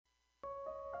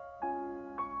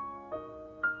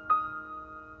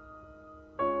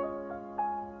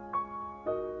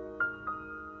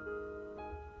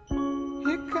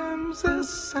comes the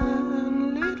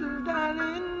sun, little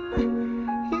darling.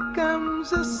 Here comes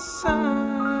the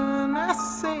sun. I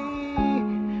say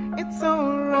it's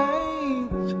alright.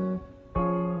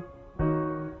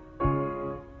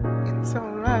 It's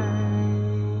alright.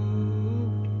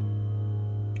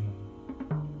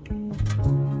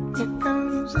 Here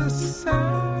comes the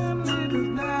sun,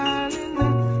 little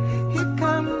darling. Here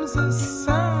comes the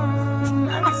sun.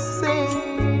 I say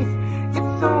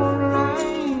it's alright.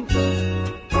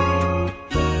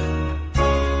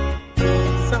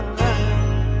 It's alright.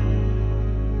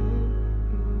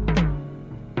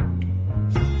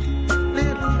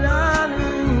 Little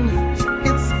darling,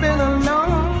 it's been a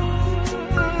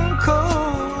long,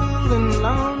 cold and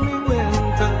lonely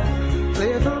winter.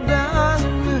 Little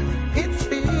darling, it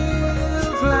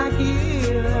feels like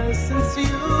years since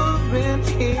you've been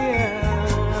here.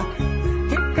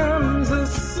 Here comes the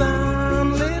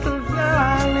sun, little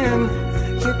darling.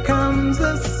 Here comes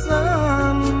the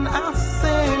sun. I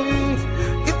say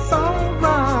it's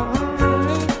alright.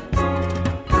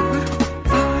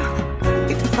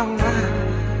 It's alright.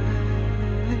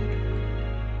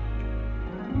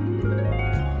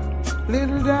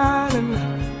 Little darling,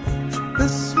 the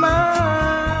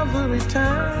smiles are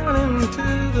returning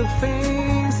to the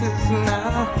faces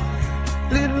now.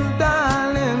 Little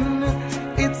darling,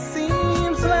 it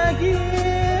seems like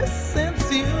years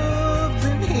since you've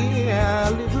been here.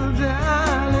 Little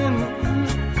darling,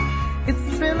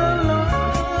 it's been a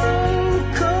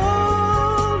long,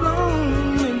 cold,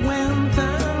 lonely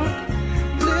winter.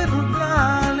 Little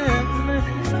darling, it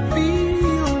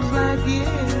feels like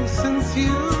years since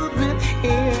you've been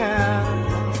here.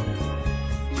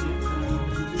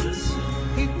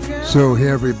 So, hey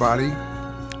everybody,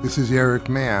 this is Eric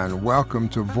Mann. Welcome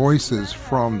to Voices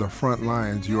from the Front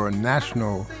Lines, your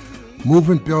national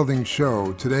movement building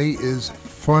show. Today is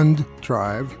Fund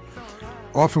Drive.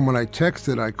 Often when I text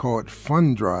it, I call it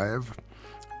Fund Drive,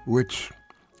 which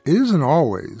it isn't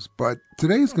always, but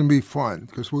today's going to be fun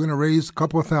because we're going to raise a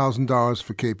couple of $1,000s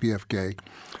for KPFK.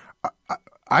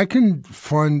 I can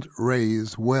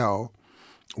fundraise well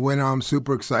when I'm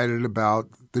super excited about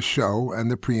the show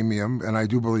and the premium, and I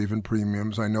do believe in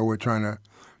premiums. I know we're trying to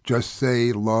just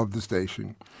say love the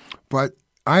station. But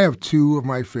I have two of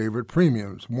my favorite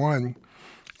premiums. One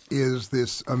is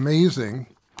this amazing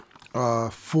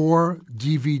 4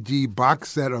 DVD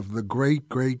box set of the great,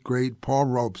 great, great Paul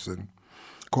Robeson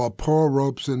called Paul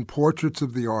Robeson Portraits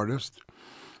of the Artist.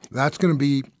 That's going to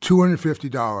be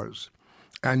 $250.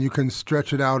 And you can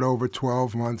stretch it out over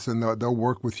 12 months, and they'll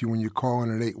work with you when you call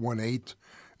in at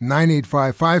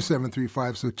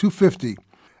 818-985-5735, so $250.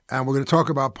 And we're going to talk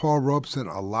about Paul Robeson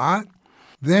a lot.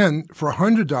 Then, for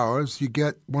 $100, you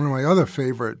get one of my other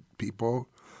favorite people,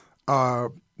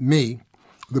 me.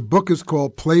 The book is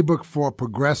called Playbook for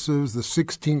Progressives, The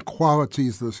 16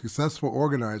 Qualities of a Successful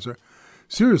Organizer.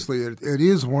 Seriously, it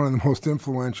is one of the most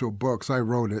influential books. I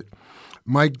wrote it.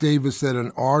 Mike Davis said,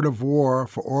 An Art of War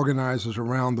for Organizers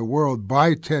Around the World.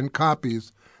 Buy 10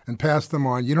 copies and pass them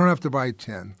on. You don't have to buy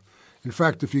 10. In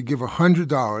fact, if you give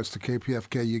 $100 to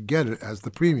KPFK, you get it as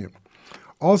the premium.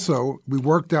 Also, we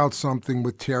worked out something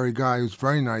with Terry Guy, who's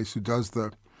very nice, who does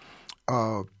the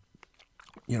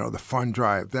fund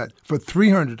drive. That for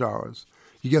 $300,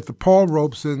 you get the Paul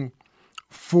Robeson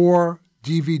 4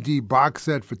 DVD box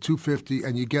set for $250,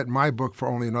 and you get my book for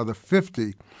only another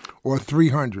 $50 or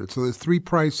 $300. So there's three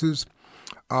prices: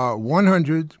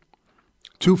 $100,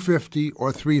 $250,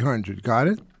 or $300. Got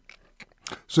it?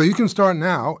 So you can start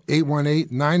now,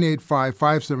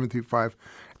 818-985-5735.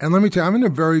 And let me tell you, I'm in a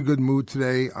very good mood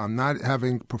today. I'm not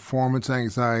having performance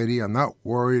anxiety. I'm not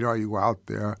worried, are you out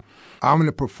there? I'm going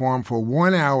to perform for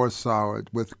 1 hour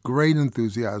solid with great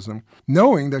enthusiasm,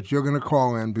 knowing that you're going to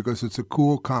call in because it's a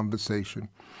cool conversation.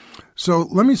 So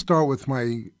let me start with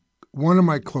one of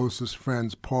my closest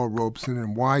friends, Paul Robeson,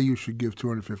 and why you should give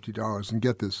 $250 and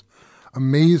get this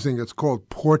amazing, it's called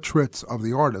Portraits of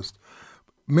the Artist.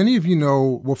 Many of you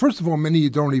know, well, first of all, many of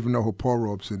you don't even know who Paul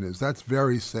Robeson is. That's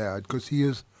very sad because he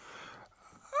is,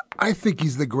 I think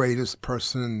he's the greatest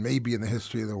person maybe in the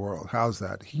history of the world. How's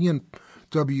that? He and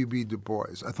W.B. Du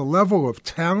Bois. At the level of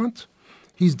talent,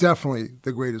 he's definitely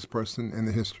the greatest person in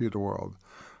the history of the world.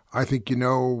 I think you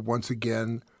know, once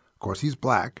again, of course, he's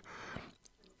black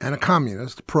and a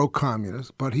communist,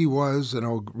 pro-communist, but he was, and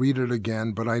I'll read it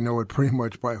again, but I know it pretty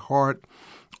much by heart,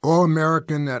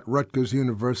 All-American at Rutgers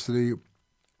University,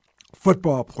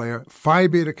 football player, Phi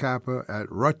Beta Kappa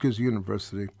at Rutgers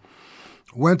University,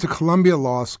 went to Columbia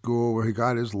Law School where he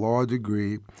got his law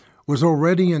degree, was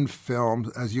already in film,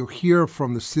 as you'll hear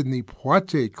from the Sidney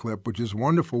Poitier clip, which is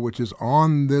wonderful, which is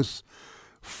on this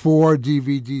 4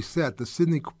 DVD set. The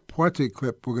Sidney Parte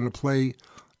clip we're going to play.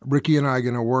 Ricky and I are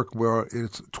going to work where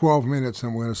it's 12 minutes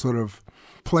and we're going to sort of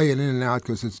play it in and out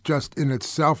because it's just in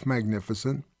itself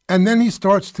magnificent. And then he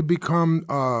starts to become,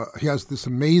 he has this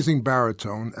amazing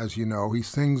baritone, as you know. He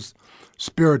sings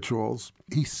spirituals.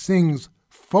 He sings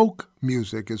folk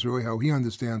music is really how he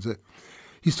understands it.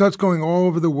 He starts going all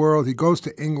over the world. He goes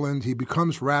to England. He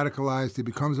becomes radicalized. He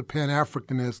becomes a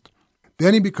Pan-Africanist.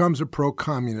 Then he becomes a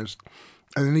pro-communist.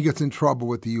 And then he gets in trouble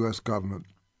with the U.S. government.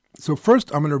 So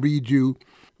first I'm going to read you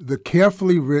the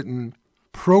carefully written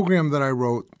program that I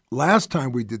wrote last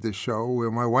time we did this show,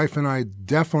 where my wife and I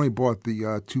definitely bought the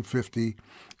 250.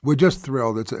 We're just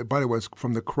thrilled. By the way, it's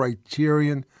from the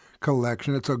Criterion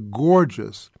Collection. It's a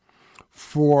gorgeous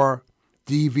 4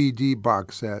 DVD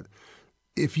box set.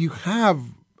 If you have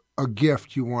a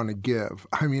gift you want to give,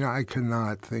 I mean, I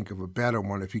cannot think of a better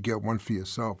one if you get one for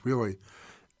yourself, really.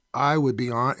 I would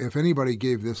be on, if anybody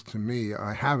gave this to me,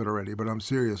 I have it already, but I'm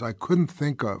serious. I couldn't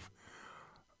think of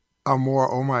a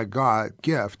more, oh my God,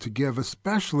 gift to give,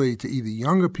 especially to either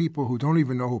younger people who don't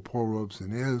even know who Paul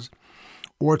Robeson is,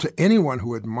 or to anyone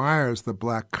who admires the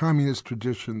black communist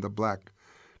tradition, the black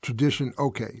tradition.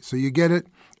 Okay, so you get it,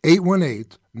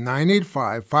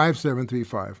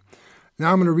 818-985-5735.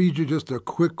 Now I'm going to read you just a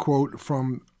quick quote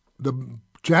from the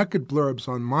jacket blurbs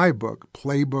on my book,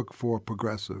 Playbook for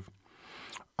Progressive.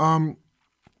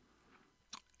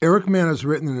 Eric Mann has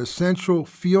written an essential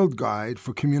field guide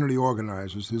for community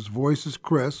organizers. His voice is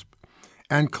crisp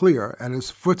and clear, and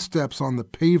his footsteps on the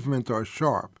pavement are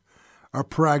sharp. A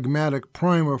pragmatic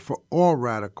primer for all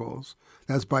radicals.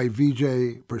 That's by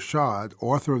Vijay Prashad,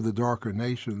 author of The Darker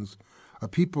Nations, A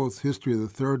People's History of the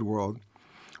Third World.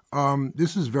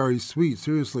 This is very sweet,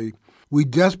 seriously. We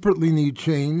desperately need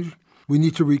change. We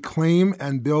need to reclaim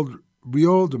and build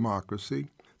real democracy.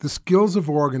 The skills of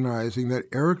organizing that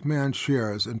Eric Mann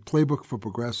shares in Playbook for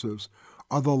Progressives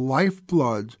are the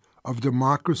lifeblood of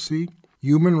democracy,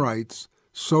 human rights,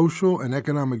 social and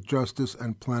economic justice,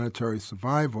 and planetary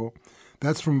survival.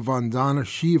 That's from Vandana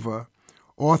Shiva,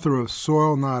 author of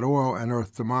Soil Not Oil and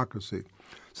Earth Democracy.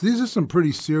 So these are some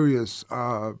pretty serious,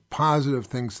 positive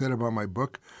things said about my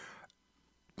book.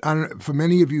 For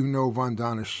many of you who know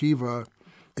Vandana Shiva,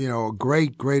 a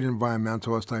great, great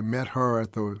environmentalist. I met her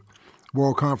at the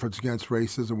World Conference Against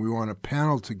Racism. We were on a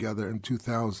panel together in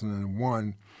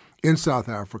 2001 in South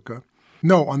Africa.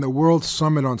 No, on the World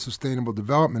Summit on Sustainable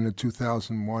Development in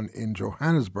 2001 in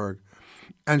Johannesburg.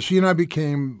 And she and I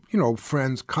became,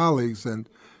 friends, colleagues, and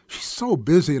she's so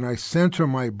busy. And I sent her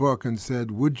my book and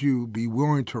said, would you be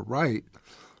willing to write,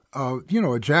 a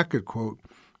jacket quote?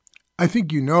 I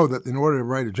think you know that in order to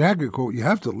write a jacket quote, you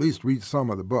have to at least read some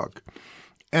of the book.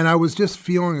 And I was just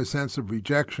feeling a sense of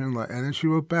rejection. And then she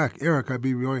wrote back, Eric, I'd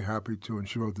be really happy to. And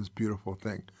she wrote this beautiful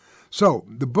thing. So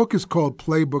the book is called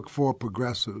Playbook for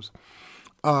Progressives.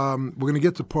 We're going to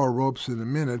get to Paul Robeson in a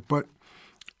minute, but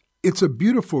it's a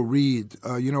beautiful read.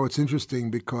 It's interesting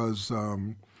because a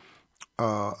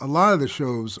lot of the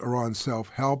shows are on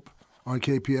self-help on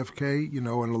KPFK, and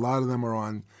a lot of them are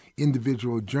on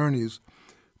individual journeys.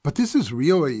 But this is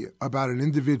really about an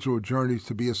individual journey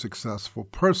to be a successful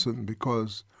person,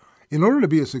 because in order to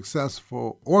be a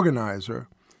successful organizer,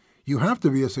 you have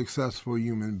to be a successful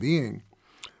human being.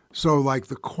 So like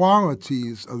the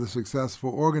qualities of the successful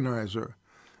organizer: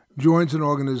 joins an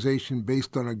organization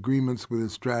based on agreements with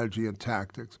its strategy and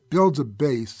tactics, builds a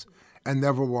base, and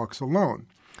never walks alone.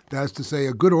 That is to say,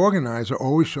 a good organizer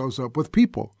always shows up with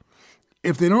people.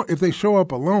 If they show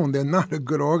up alone, they're not a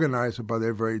good organizer by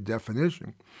their very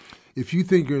definition. If you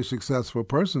think you're a successful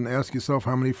person, ask yourself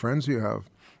how many friends you have.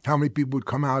 How many people would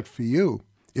come out for you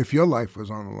if your life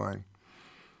was on the line?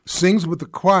 Sings with the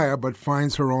choir, but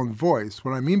finds her own voice.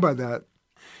 What I mean by that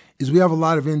is we have a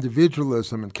lot of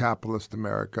individualism in capitalist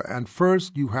America. And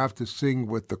first, you have to sing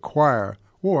with the choir.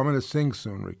 Oh, I'm going to sing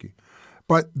soon, Ricky.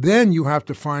 But then you have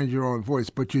to find your own voice.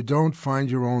 But you don't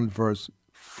find your own verse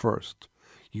first.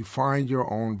 You find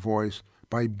your own voice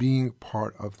by being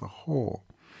part of the whole.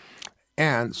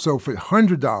 And so for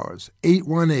 $100,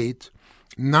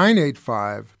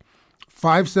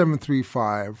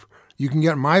 818-985-5735, you can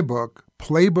get my book,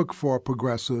 Playbook for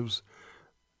Progressives,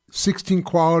 16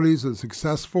 Qualities of a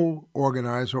Successful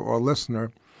Organizer or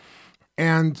Listener.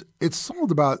 And it's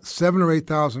sold about 7,000 or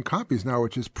 8,000 copies now,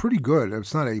 which is pretty good.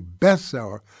 It's not a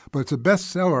bestseller, but it's a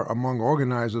bestseller among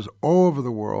organizers all over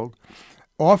the world.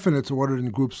 Often it's ordered in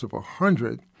groups of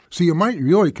 100. So you might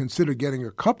really consider getting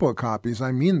a couple of copies,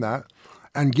 I mean that,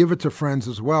 and give it to friends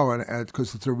as well,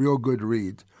 because it's a real good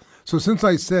read. So since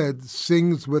I said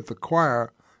sings with the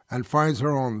choir and finds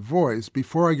her own voice,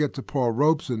 before I get to Paul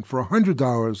Robeson, for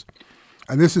 $100,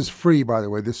 And this is free, by the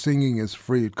way. The singing is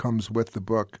free. It comes with the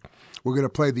book. We're going to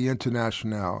play the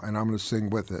Internationale, and I'm going to sing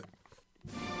with it.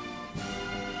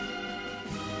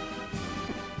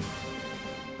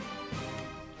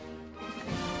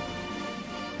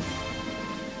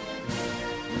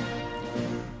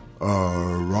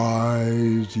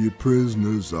 Arise, ye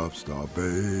prisoners of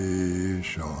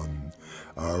starvation.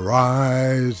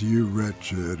 Arise, ye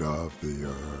wretched of the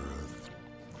earth.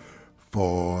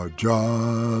 For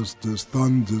justice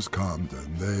thunders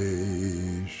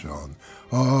condemnation.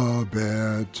 A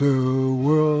better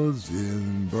world's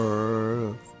in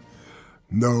birth.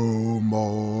 No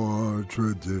more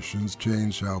traditions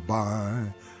chained shall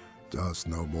bind us,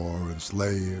 no more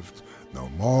enslaved, no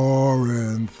more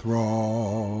in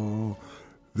thrall.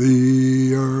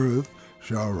 The earth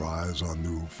shall rise on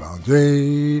new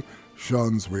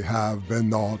foundations. We have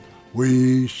been naught,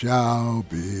 we shall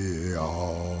be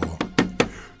all.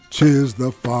 'Tis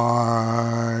the final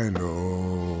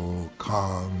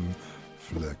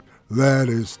conflict. Let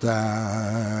it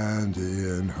stand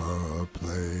in her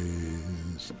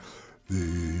place.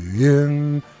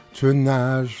 The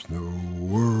international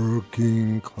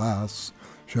working class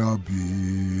shall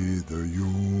be the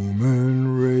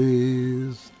human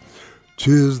race.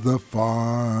 'Tis the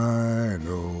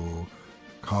final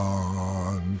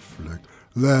conflict.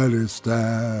 Let it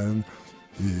stand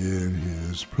in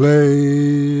his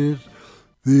place.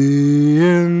 The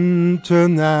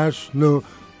international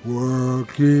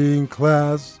working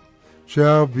class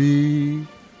shall be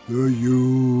the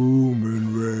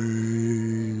human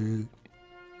race.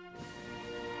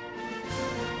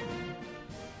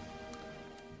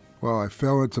 Well, I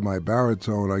fell into my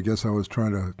baritone. I guess I was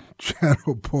trying to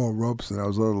channel Paul Robeson. That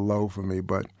was a little low for me,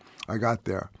 but I got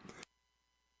there.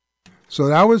 So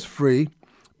that was free.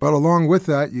 But along with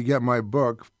that, you get my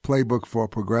book, Playbook for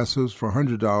Progressives, for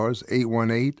 $100,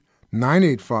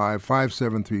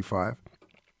 818-985-5735.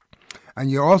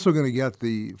 And you're also going to get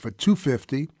for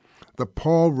 $250, the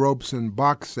Paul Robeson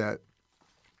box set.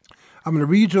 I'm going to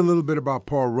read you a little bit about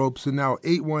Paul Robeson now,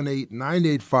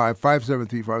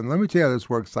 818-985-5735. And let me tell you how this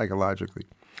works psychologically.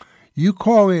 You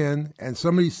call in and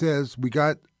somebody says, we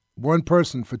got one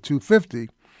person for $250.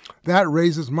 That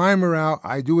raises my morale.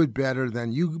 I do it better.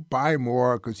 Then you buy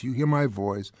more because you hear my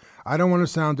voice. I don't want to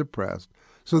sound depressed.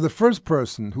 So the first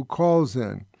person who calls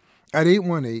in at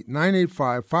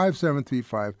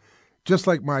 818-985-5735, just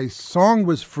like my song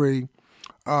was free,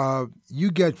 you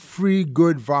get free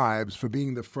good vibes for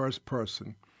being the first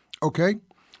person. Okay?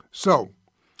 So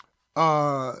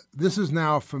this is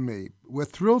now for me. We're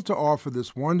thrilled to offer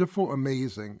this wonderful,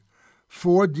 amazing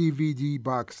 4-DVD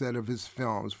box set of his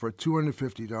films for a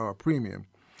 $250 premium.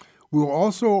 We are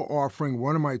also offering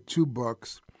one of my 2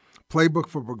 books, Playbook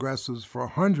for Progressives, for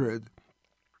 $100,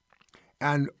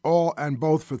 and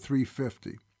both for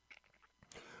 $350.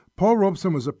 Paul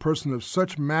Robeson was a person of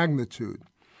such magnitude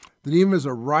that even as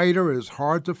a writer, it is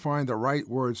hard to find the right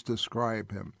words to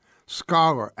describe him.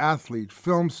 Scholar, athlete,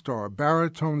 film star,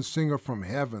 baritone singer from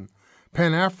heaven,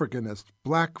 Pan-Africanist,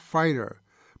 black fighter,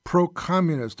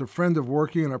 pro-communist, a friend of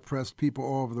working and oppressed people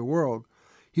all over the world.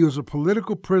 He was a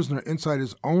political prisoner inside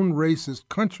his own racist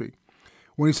country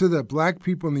when he said that black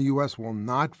people in the U.S. will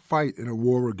not fight in a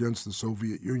war against the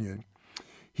Soviet Union.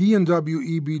 He and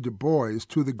W.E.B. Du Bois,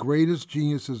 2 of the greatest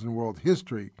geniuses in world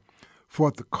history,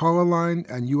 fought the color line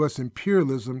and U.S.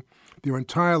 imperialism their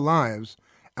entire lives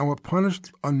and were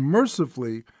punished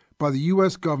unmercifully by the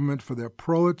U.S. government for their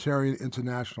proletarian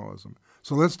internationalism.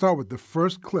 So let's start with the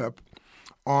first clip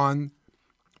on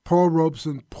Paul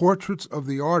Robeson, Portraits of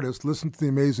the Artist. Listen to the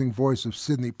amazing voice of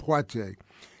Sidney Poitier.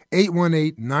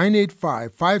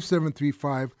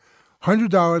 818-985-5735,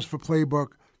 $100 for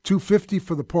Playbook, $250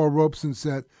 for the Paul Robeson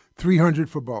set, $300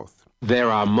 for both. There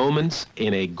are moments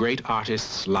in a great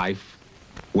artist's life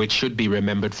which should be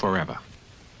remembered forever.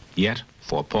 Yet,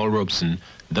 for Paul Robeson,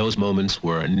 those moments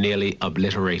were nearly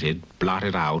obliterated,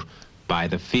 blotted out, by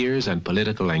the fears and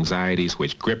political anxieties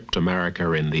which gripped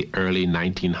America in the early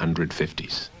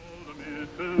 1950s.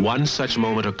 One such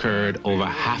moment occurred over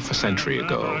half a century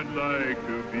ago.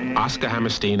 Oscar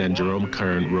Hammerstein and Jerome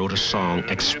Kern wrote a song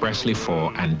expressly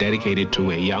for and dedicated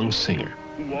to a young singer.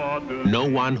 No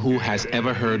one who has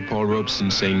ever heard Paul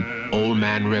Robeson sing Old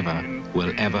Man River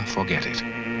will ever forget it.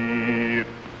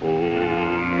 Old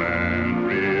Man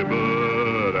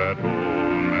River, that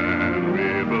old man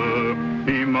river,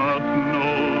 he must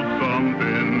know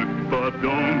something, but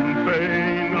don't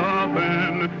say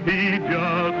nothing. He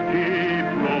just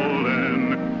keeps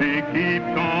rolling, he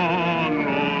keeps on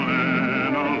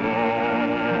rolling along.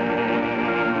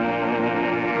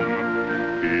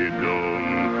 He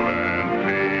don't plant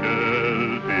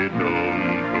potatoes, he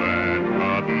don't plant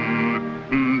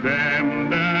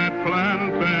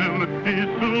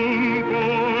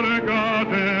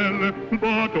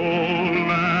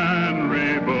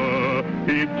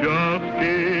just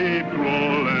keep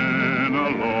rolling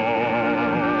along.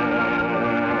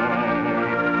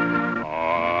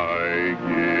 I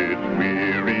get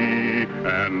weary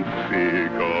and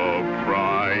sick of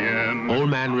crying. Old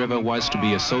Man River was to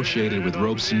be associated with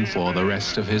Robeson for the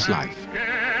rest of his life.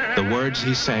 The words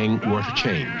he sang were to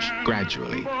change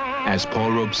gradually as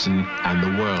Paul Robeson and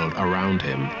the world around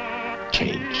him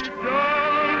changed. Just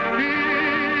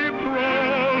keep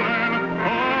rolling along.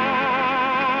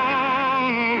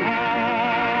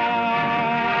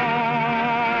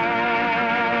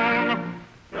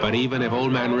 But even if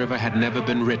Old Man River had never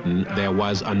been written, there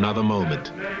was another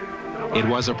moment. It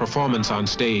was a performance on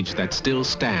stage that still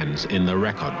stands in the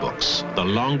record books, the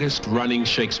longest-running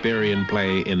Shakespearean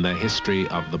play in the history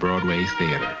of the Broadway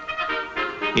theater.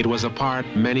 It was a part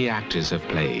many actors have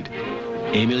played.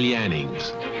 Emil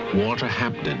Yannings, Walter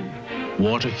Hampden,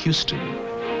 Walter Houston,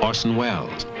 Orson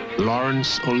Welles,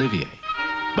 Laurence Olivier,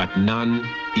 but none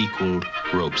equaled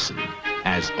Robeson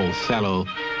as Othello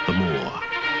the Moor.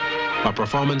 A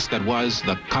performance that was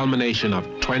the culmination of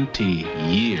 20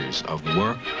 years of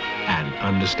work and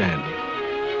understanding.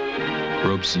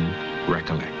 Robeson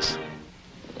recollects.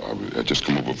 I just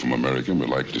come over from America, and we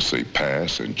like to say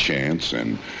pass and chance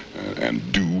and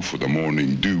do for the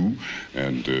morning dew,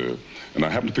 and I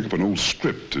happened to pick up an old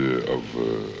script of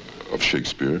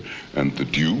Shakespeare, and the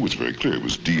dew was very clear. It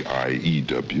was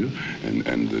D-I-E-W, and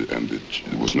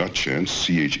it was not chance,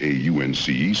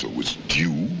 C-H-A-U-N-C-E, so it was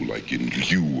dew, like in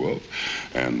lieu of,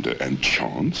 and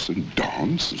chance and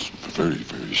dance. It's very,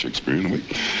 very Shakespearean way.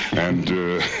 And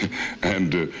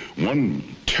one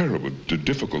terrible,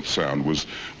 difficult sound was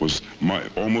my,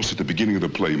 almost at the beginning of the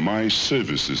play, my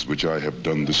services, which I have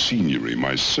done the signory,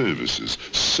 my services.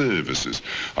 I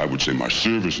would say my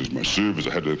services. I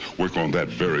had to work on that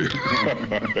very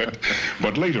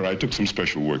But later I took some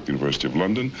special work at the University of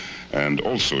London, and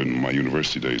also in my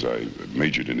university days I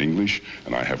majored in English,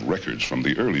 and I have records from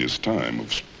the earliest time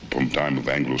of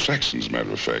Anglo-Saxons, as a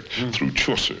matter of fact, through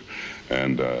Chaucer.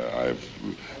 And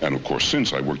and of course,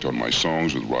 since I worked on my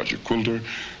songs with Roger Quilter,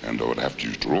 and I would have to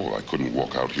use droll, I couldn't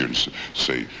walk out here and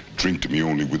say, drink to me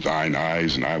only with thine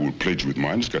eyes, and I will pledge with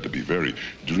mine. It's got to be very,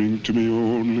 drink to me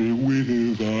only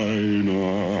with thine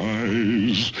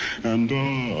eyes, and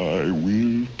I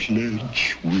will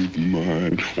pledge with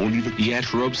mine.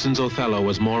 Yet Robeson's Othello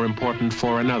was more important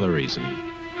for another reason: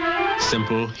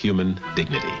 simple human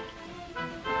dignity.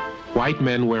 White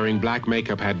men wearing black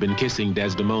makeup had been kissing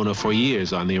Desdemona for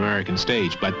years on the American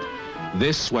stage, but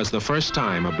this was the first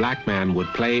time a black man would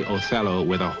play Othello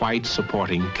with a white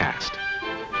supporting cast.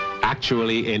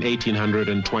 Actually, in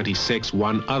 1826,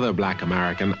 one other black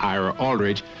American, Ira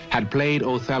Aldridge, had played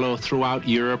Othello throughout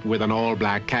Europe with an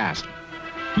all-black cast.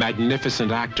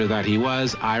 Magnificent actor that he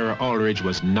was, Ira Aldridge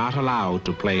was not allowed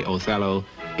to play Othello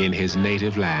in his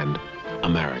native land,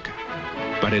 America.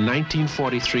 But in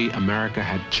 1943, America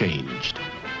had changed.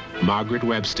 Margaret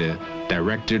Webster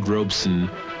directed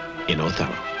Robeson in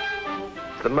Othello.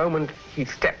 The moment he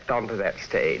stepped onto that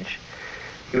stage,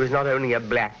 he was not only a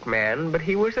black man, but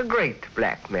he was a great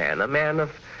black man, a man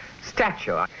of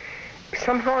stature.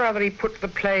 Somehow or other, he put the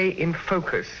play in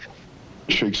focus.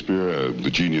 Shakespeare, the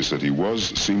genius that he was,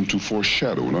 seemed to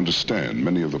foreshadow and understand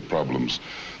many of the problems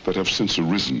that have since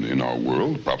arisen in our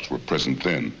world, perhaps were present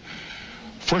then.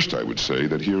 First, I would say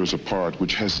that here is a part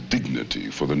which has dignity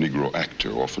for the Negro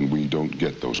actor. Often we don't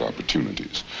get those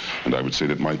opportunities. And I would say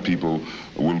that my people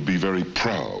will be very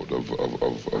proud of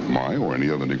my or any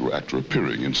other Negro actor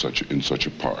appearing in such a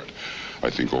part.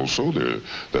 I think also that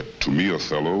to me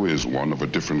Othello is one of a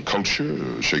different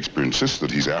culture. Shakespeare insists that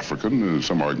he's African.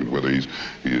 Some argument whether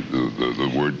the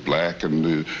word black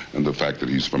and the fact that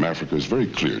he's from Africa is very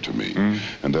clear to me.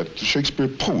 And that Shakespeare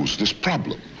posed this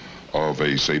problem of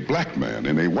a, say, black man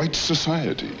in a white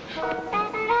society.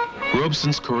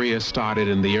 Robeson's career started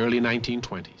in the early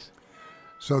 1920s.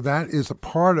 So that is a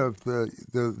part of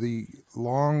the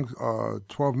long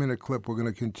 12-minute clip we're going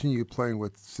to continue playing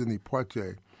with Sidney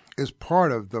Poitier, is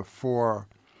part of the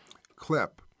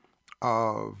 4-clip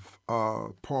of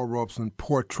Paul Robeson,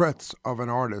 Portraits of an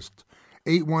Artist.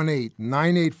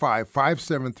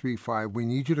 818-985-5735. We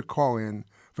need you to call in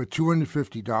for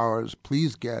 $250.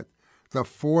 Please get the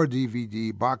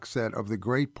 4-DVD box set of the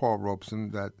great Paul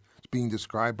Robeson that's being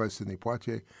described by Sidney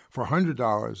Poitier. For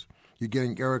 $100, you're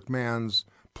getting Eric Mann's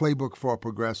Playbook for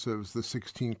Progressives, The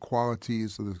 16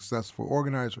 Qualities of the Successful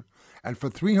Organizer. And for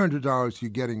 $300, you're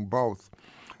getting both.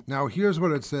 Now, here's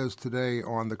what it says today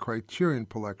on the Criterion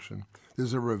Collection.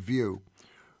 There's a review.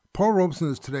 Paul Robeson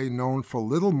is today known for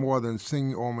little more than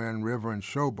singing Old Man River and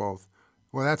Showboat.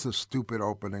 Well, that's a stupid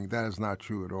opening. That is not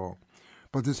true at all.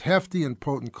 But this hefty and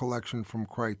potent collection from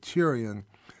Criterion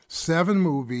 7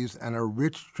 movies, and a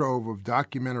rich trove of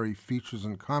documentary features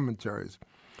and commentaries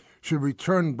should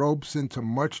return Robeson to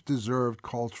much-deserved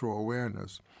cultural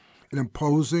awareness. An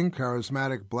imposing,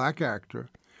 charismatic black actor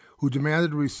who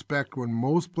demanded respect when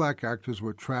most black actors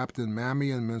were trapped in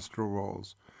mammy and minstrel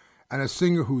roles, and a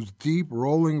singer whose deep,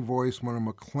 rolling voice won him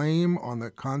acclaim on the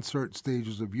concert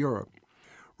stages of Europe.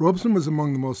 Robeson was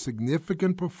among the most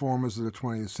significant performers of the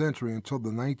 20th century until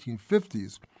the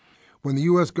 1950s, when the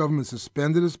U.S. government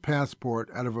suspended his passport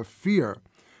out of a fear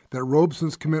that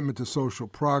Robeson's commitment to social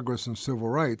progress and civil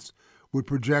rights would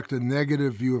project a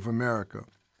negative view of America.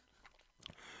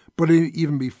 But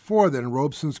even before then,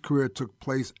 Robeson's career took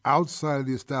place outside of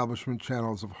the establishment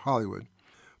channels of Hollywood.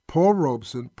 Paul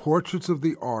Robeson, Portraits of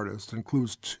the Artist,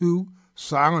 includes 2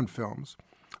 silent films,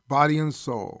 Body and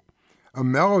Soul, a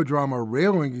melodrama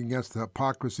railing against the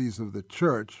hypocrisies of the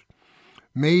church,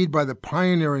 made by the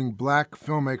pioneering black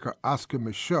filmmaker Oscar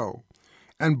Micheaux,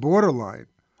 and Borderline,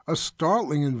 a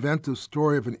startling inventive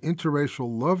story of an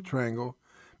interracial love triangle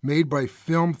made by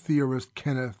film theorist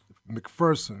Kenneth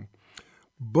McPherson,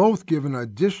 both given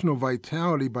additional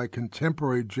vitality by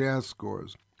contemporary jazz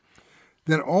scores.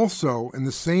 Then also, in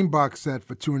the same box set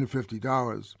for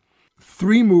 $250,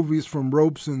 3 movies from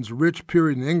Robeson's rich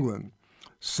period in England,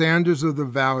 Sanders of the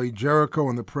Valley, Jericho,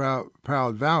 and the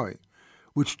Proud Valley,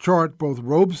 which chart both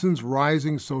Robeson's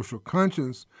rising social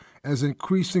conscience as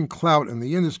increasing clout in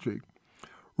the industry.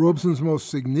 Robeson's most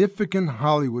significant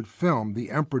Hollywood film, The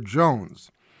Emperor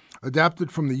Jones,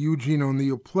 adapted from the Eugene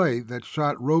O'Neill play that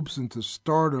shot Robeson to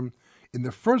stardom in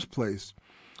the first place,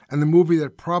 and the movie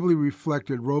that probably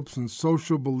reflected Robeson's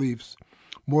social beliefs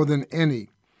more than any,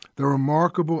 the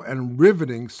remarkable and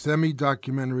riveting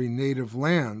semi-documentary Native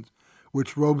Land,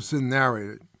 which Robeson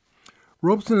narrated.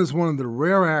 Robeson is one of the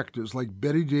rare actors like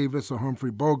Bette Davis or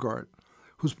Humphrey Bogart,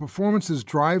 whose performances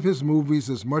drive his movies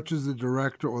as much as the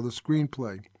director or the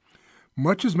screenplay.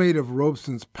 Much is made of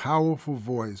Robeson's powerful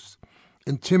voice,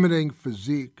 intimidating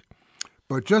physique,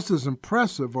 but just as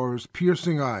impressive are his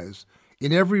piercing eyes.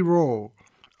 In every role,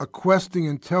 a questing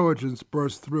intelligence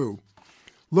bursts through,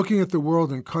 looking at the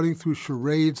world and cutting through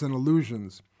charades and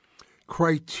illusions.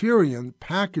 Criterion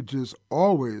packages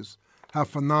always have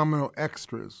phenomenal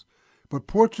extras, but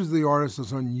Portraits of the Artist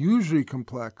is unusually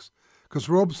complex because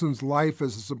Robeson's life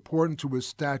is as important to his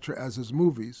stature as his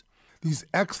movies. These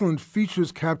excellent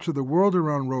features capture the world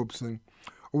around Robeson,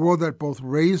 a world that both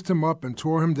raised him up and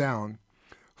tore him down.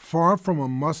 Far from a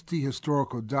musty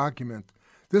historical document,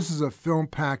 this is a film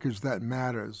package that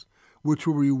matters, which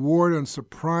will reward and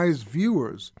surprise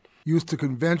viewers used to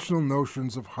conventional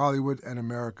notions of Hollywood and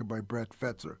America by Brett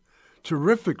Fetzer.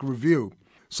 Terrific review.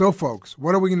 So, folks,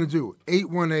 what are we going to do?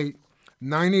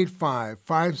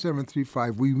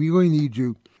 818-985-5735. We really need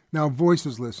you. Now,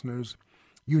 Voices listeners,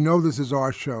 you know this is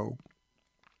our show,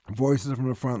 Voices from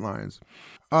the Front Lines.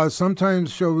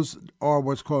 Sometimes shows are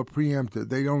what's called preempted.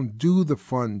 They don't do the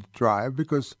fund drive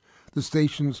because the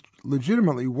station's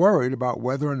legitimately worried about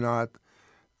whether or not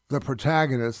the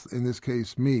protagonist, in this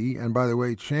case me, and by the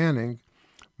way, Channing,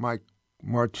 Mike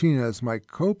Martinez, my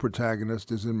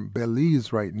co-protagonist, is in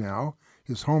Belize right now,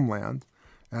 his homeland,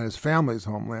 and his family's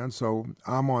homeland, so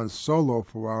I'm on solo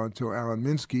for a while until Alan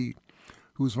Minsky,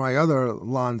 who's my other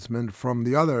landsman from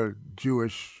the other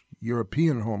Jewish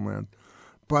European homeland.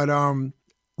 But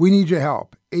we need your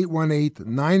help.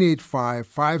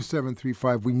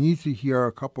 818-985-5735. We need to hear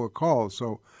a couple of calls.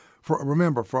 So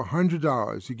remember, for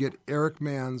 $100, you get Eric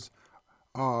Mann's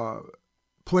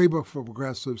Playbook for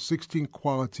Progressive, 16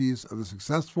 Qualities of a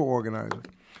Successful Organizer.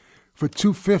 For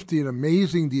 $250, an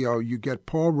amazing deal, you get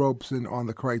Paul Robeson on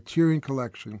the Criterion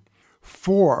Collection,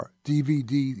 4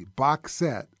 DVD box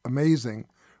set, amazing.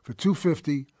 For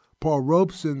 $250, Paul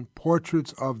Robeson,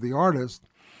 Portraits of the Artist.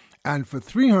 And for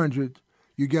 $300,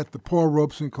 you get the Paul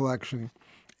Robeson Collection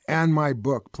and my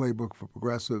book, Playbook for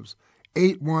Progressives.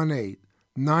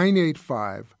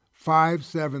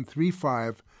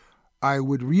 818-985-5735. I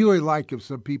would really like if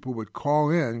some people would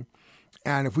call in,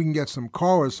 and if we can get some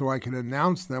callers so I can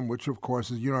announce them, which of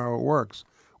course is, you know how it works,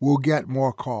 we'll get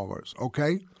more callers,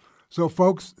 okay? So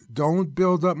folks, don't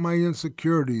build up my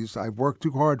insecurities. I've worked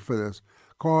too hard for this.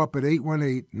 Call up at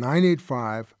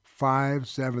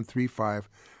 818-985-5735.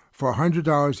 For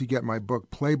 $100, you get my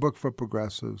book, Playbook for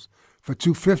Progressives. For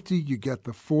 $250, you get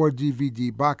the 4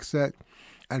 DVD box set.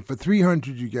 And for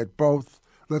 $300, you get both.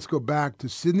 Let's go back to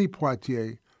Sidney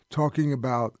Poitier talking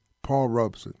about Paul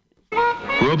Robeson.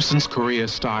 Robeson's career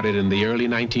started in the early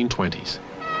 1920s.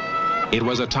 It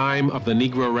was a time of the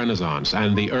Negro Renaissance,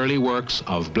 and the early works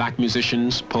of black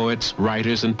musicians, poets,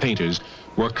 writers, and painters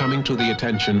were coming to the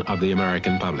attention of the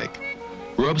American public.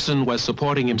 Robeson was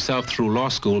supporting himself through law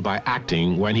school by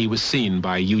acting when he was seen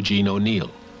by Eugene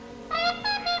O'Neill.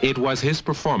 It was his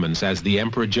performance as the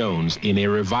Emperor Jones in a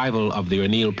revival of the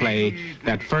O'Neill play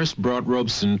that first brought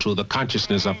Robeson to the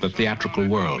consciousness of the theatrical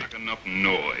world. Make enough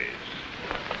noise.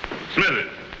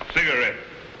 Smithers, cigarette.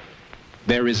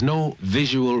 There is no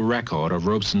visual record of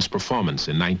Robeson's performance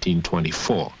in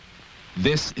 1924.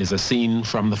 This is a scene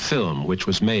from the film, which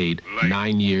was made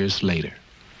 9 years later.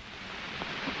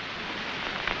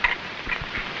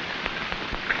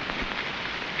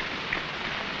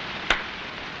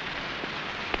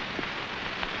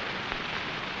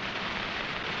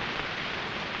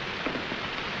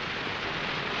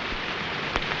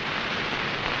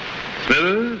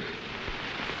 Smithers,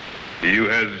 you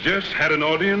has just had an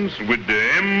audience with the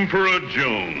Emperor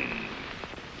Jones.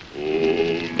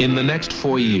 In the next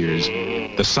 4 years,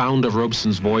 the sound of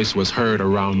Robeson's voice was heard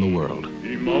around the world.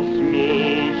 He must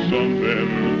know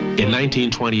something. In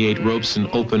 1928, Robeson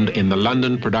opened in the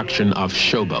London production of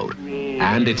Showboat.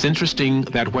 And it's interesting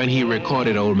that when he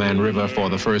recorded Old Man River for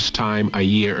the first time a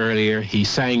year earlier, he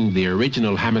sang the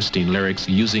original Hammerstein lyrics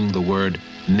using the word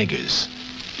niggers.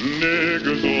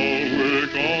 Niggers all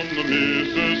work on the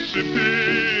Mississippi.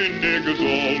 Niggers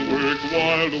all work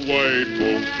while the white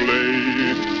folks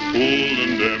play,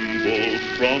 pulling them boats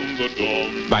from the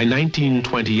dawn. By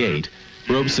 1928,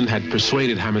 Robeson had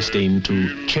persuaded Hammerstein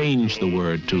to change the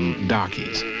word to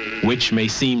darkies, which may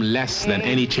seem less than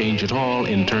any change at all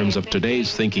in terms of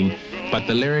today's thinking, but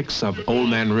the lyrics of Old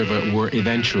Man River were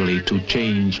eventually to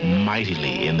change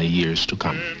mightily in the years to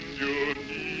come.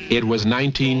 It was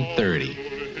 1930.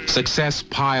 Success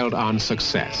piled on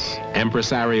success.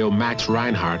 Impresario Max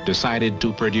Reinhardt decided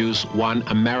to produce one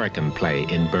American play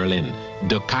in Berlin,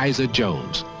 Der Kaiser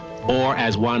Jones, or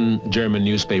as one German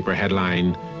newspaper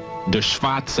headlined, Der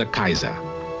Schwarze Kaiser.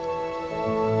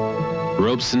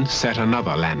 Robeson set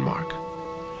another landmark.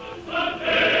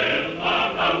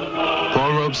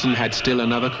 Paul Robeson had still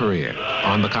another career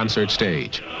on the concert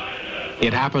stage.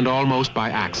 It happened almost by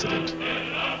accident.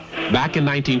 Back in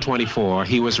 1924,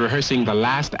 he was rehearsing the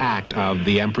last act of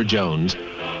The Emperor Jones,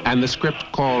 and the script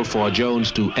called for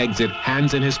Jones to exit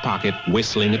hands in his pocket,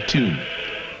 whistling a tune.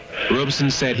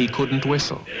 Robeson said he couldn't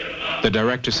whistle. The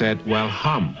director said, well,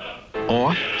 hum,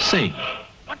 or sing,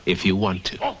 if you want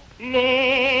to.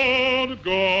 Lord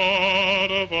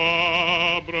God of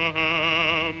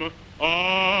Abraham,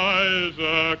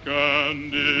 Isaac,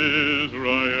 and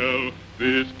Israel,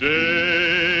 this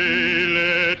day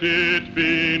let it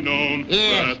be known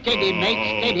that steady, mate,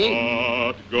 steady. thou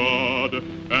art God,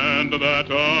 and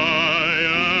that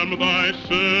I am thy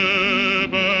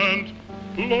servant,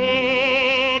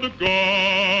 Lord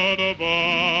God of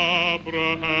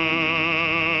Abraham.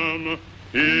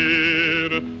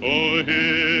 Hear, oh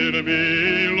hear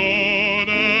me, Lord,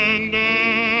 and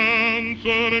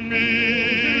answer me.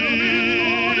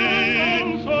 Lord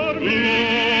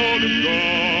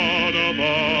God of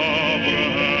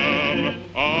Abraham,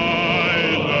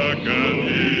 Isaac, and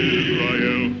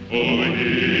Israel, oh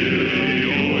hear me,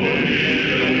 oh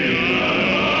hear me.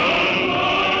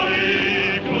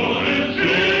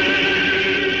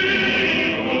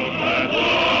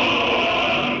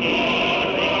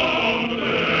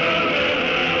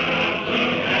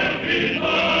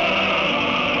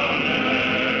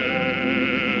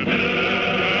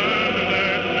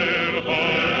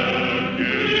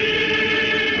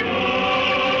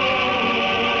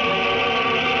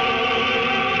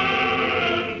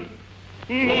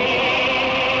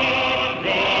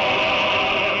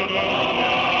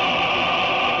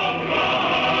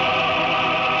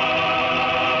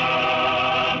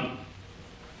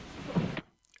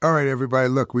 All right, everybody,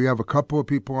 look, we have a couple of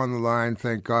people on the line,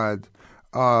 thank God.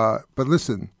 But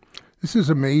listen, this is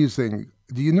amazing.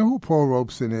 Do you know who Paul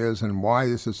Robeson is and why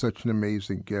this is such an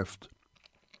amazing gift?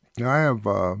 Now, I have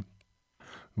a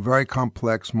very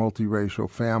complex, multiracial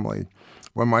family.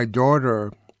 When my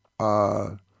daughter,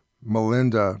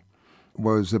 Melinda,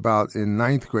 was about in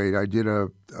 9th grade, I did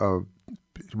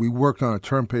we worked on a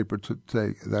term paper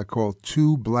today that called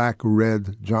Two Black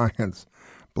Red Giants.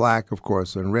 Black, of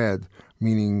course, and red,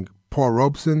 meaning Paul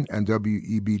Robeson and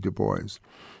W.E.B. Du Bois.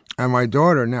 And my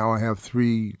daughter, now I have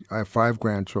 5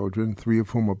 grandchildren, 3 of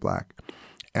whom are black,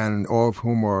 and all of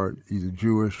whom are either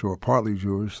Jewish or partly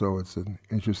Jewish, so it's an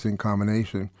interesting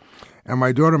combination. And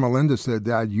my daughter Melinda said,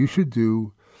 Dad, you should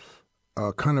do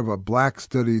kind of a Black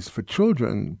Studies for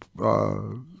Children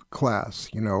class,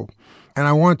 you know. And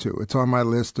I want to. It's on my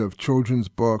list of children's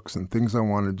books and things I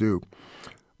want to do.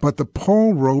 But the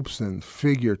Paul Robeson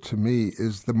figure, to me,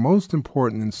 is the most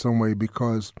important in some way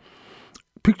because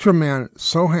picture a man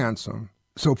so handsome,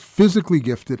 so physically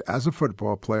gifted as a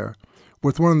football player,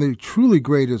 with one of the truly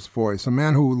greatest voice, a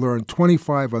man who learned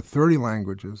 25 or 30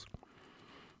 languages,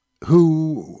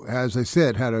 who, as I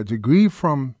said, had a degree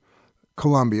from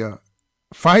Columbia,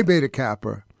 Phi Beta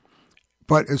Kappa,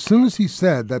 but as soon as he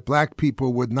said that black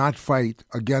people would not fight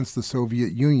against the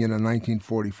Soviet Union in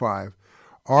 1945,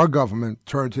 our government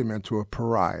turned him into a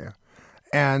pariah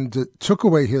and took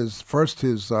away his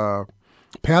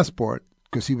passport,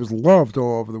 because he was loved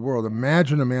all over the world.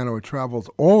 Imagine a man who had traveled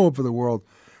all over the world.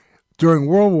 During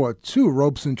World War II,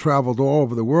 Robeson traveled all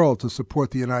over the world to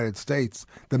support the United States.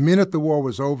 The minute the war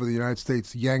was over, the United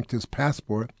States yanked his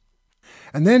passport.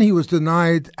 And then he was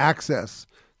denied access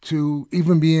to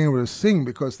even being able to sing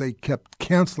because they kept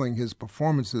canceling his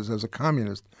performances as a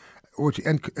communist.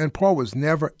 And Paul was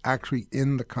never actually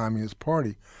in the Communist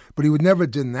Party, but he would never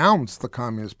denounce the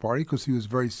Communist Party because he was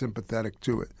very sympathetic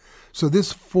to it. So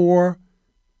this 4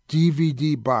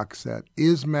 DVD box set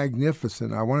is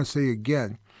magnificent. I want to say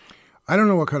again, I don't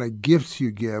know what kind of gifts you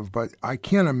give, but I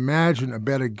can't imagine a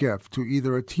better gift to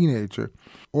either a teenager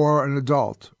or an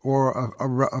adult or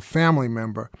a family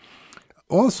member.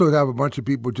 Also to have a bunch of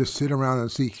people just sit around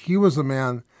and see. He was a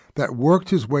man that worked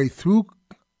his way through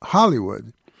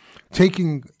Hollywood,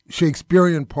 taking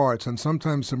Shakespearean parts and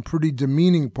sometimes some pretty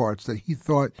demeaning parts that he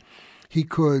thought he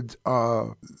could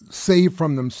save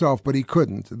from himself, but he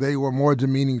couldn't. They were more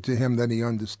demeaning to him than he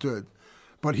understood.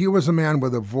 But he was a man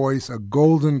with a voice, a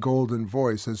golden, golden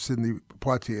voice, as Sidney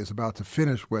Poitier is about to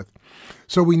finish with.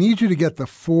 So we need you to get the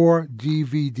 4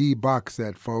 DVD box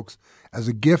set, folks, as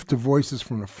a gift to Voices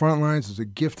from the Frontlines, as a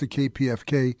gift to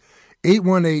KPFK.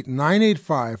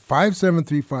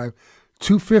 818-985-5735,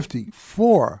 $250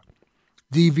 for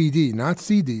DVD, not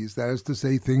CDs, that is to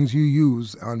say things you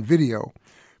use on video,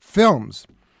 films,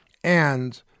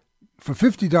 and for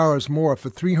 $50 more, for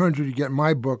 $300 you get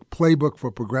my book, Playbook for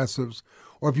Progressives,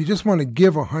 or if you just want to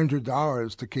give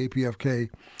 $100 to KPFK,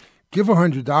 give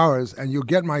 $100 and you'll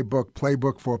get my book,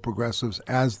 Playbook for Progressives,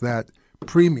 as that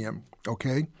premium,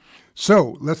 okay?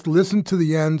 So let's listen to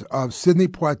the end of Sidney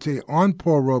Poitier on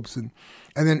Paul Robeson,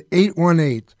 and then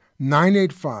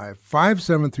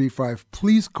 818-985-5735.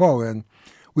 Please call in.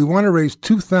 We want to raise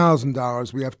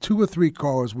 $2,000. We have 2 or 3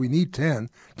 callers. We need 10.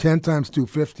 10 times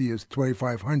 250 is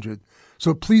 $2,500.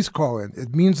 So please call in.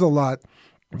 It means a lot.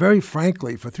 Very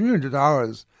frankly, for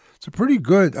 $300, it's a pretty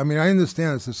good. I mean, I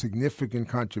understand it's a significant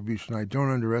contribution. I don't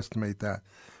underestimate that.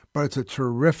 But it's a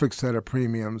terrific set of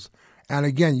premiums. And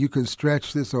again, you can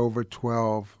stretch this over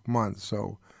 12 months.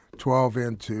 So 12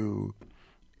 into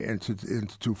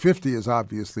 250 is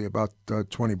obviously about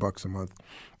 $20 a month.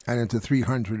 And into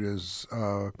 300 is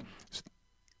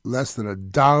less than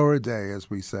 $1 a day, as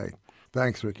we say.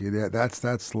 Thanks, Ricky. That's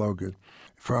that slogan.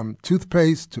 From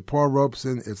toothpaste to Paul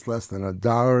Robeson, it's less than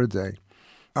 $1 a day.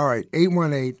 All right,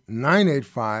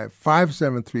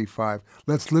 818-985-5735.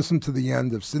 Let's listen to the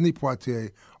end of Sidney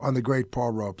Poitier on the great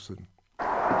Paul Robeson.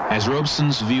 As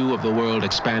Robeson's view of the world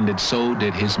expanded, so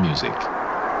did his music.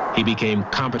 He became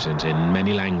competent in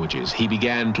many languages. He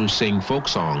began to sing folk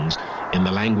songs in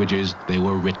the languages they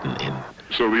were written in.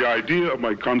 So the idea of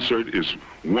my concert is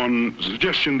one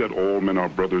suggestion that all men are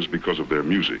brothers because of their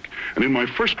music. And in my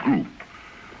first group,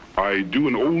 I do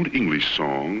an old English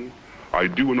song. I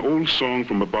do an old song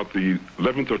from about the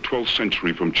 11th or 12th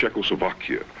century from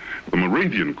Czechoslovakia. The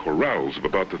Moravian chorales of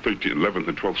about the 13th, 11th,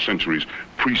 and 12th centuries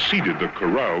preceded the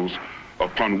chorales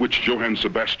upon which Johann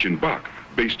Sebastian Bach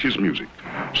based his music.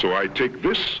 So I take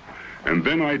this, and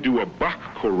then I do a Bach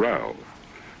chorale,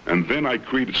 and then I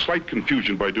create a slight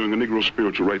confusion by doing a Negro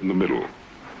spiritual right in the middle,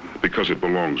 because it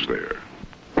belongs there.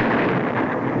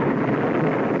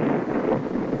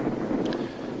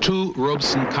 2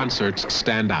 Robeson concerts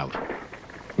stand out.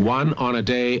 One on a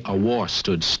day a war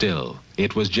stood still.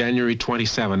 It was January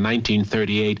 27,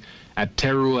 1938, at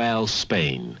Teruel,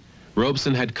 Spain.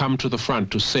 Robeson had come to the front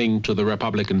to sing to the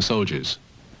Republican soldiers.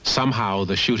 Somehow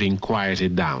the shooting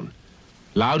quieted down.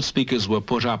 Loudspeakers were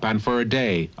put up, and for a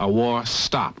day a war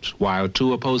stopped while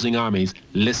 2 opposing armies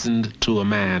listened to a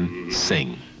man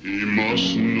sing. He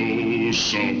must know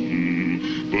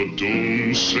something, but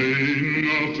don't say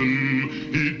nothing.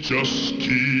 He just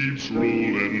keeps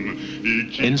rolling.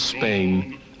 In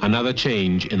Spain, another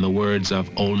change in the words of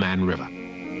Old Man River.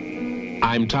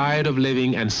 I'm tired of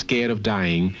living and scared of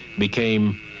dying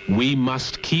became, we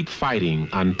must keep fighting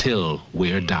until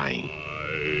we're dying.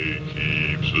 I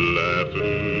keeps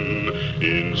laughing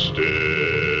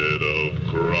instead of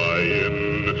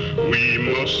crying. We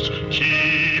must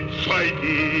keep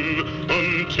fighting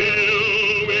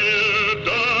until we're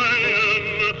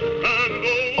dying. And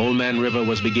Old Man River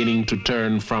was beginning to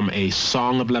turn from a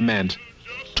song of lament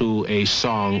to a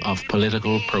song of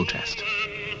political protest.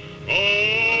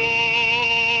 oh,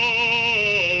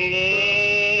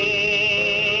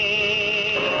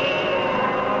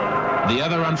 The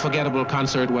other unforgettable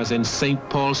concert was in St.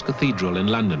 Paul's Cathedral in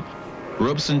London.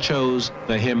 Robeson chose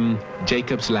the hymn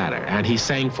Jacob's Ladder, and he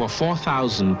sang for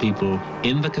 4,000 people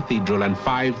in the cathedral and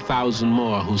 5,000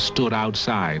 more who stood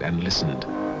outside and listened.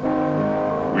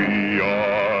 We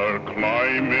are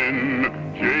climbing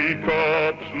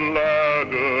Jacob's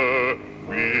ladder.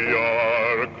 We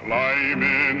are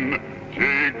climbing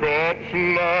Jacob's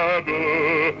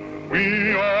ladder.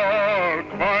 We are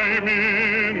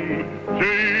climbing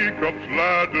Jacob's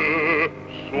ladder,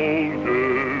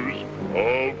 soldiers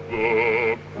of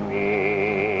the cross.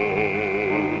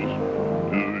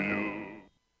 Do you?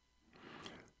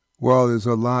 Well, there's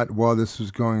a lot. While this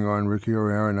was going on, Ricky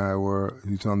Herrera and I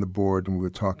he's on the board, and we were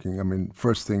talking. I mean,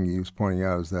 first thing he was pointing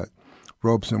out is that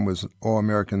Robeson was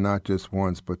All-American not just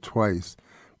once, but twice.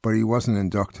 But he wasn't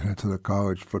inducted into the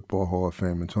College Football Hall of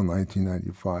Fame until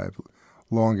 1995,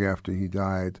 long after he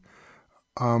died.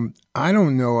 I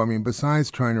don't know. I mean,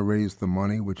 besides trying to raise the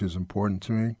money, which is important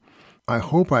to me, I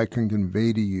hope I can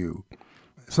convey to you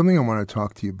something I want to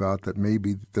talk to you about that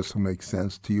maybe this will make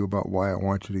sense to you about why I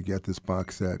want you to get this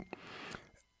box set.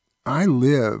 I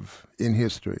live in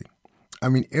history. I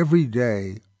mean, every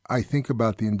day I think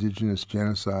about the indigenous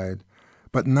genocide,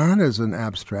 but not as an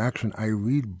abstraction. I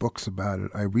read books about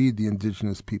it. I read the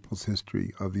indigenous people's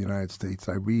history of the United States.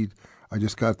 I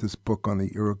just got this book on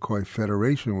the Iroquois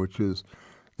Federation, which is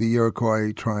the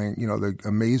Iroquois trying, the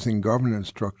amazing governance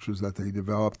structures that they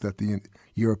developed that the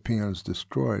Europeans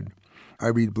destroyed. I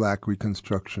read Black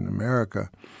Reconstruction America.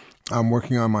 I'm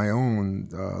working on my own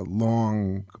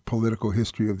long political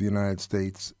history of the United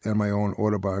States and my own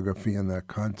autobiography in that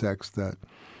context that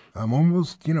I'm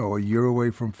almost, a year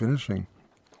away from finishing.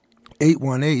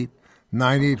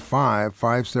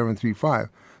 818-985-5735.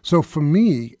 So for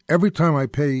me, every time I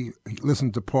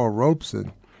listen to Paul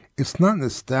Robeson, it's not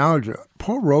nostalgia.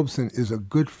 Paul Robeson is a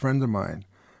good friend of mine.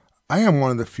 I am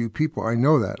one of the few people, I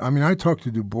know that. I mean, I talk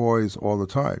to Du Bois all the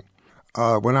time.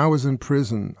 When I was in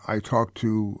prison, I talked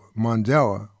to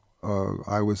Mandela.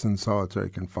 I was in solitary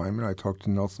confinement. I talked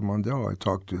to Nelson Mandela.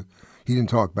 He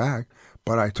didn't talk back,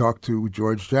 but I talked to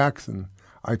George Jackson.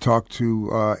 I talked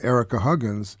to Erica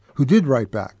Huggins, who did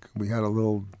write back. We had a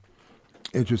little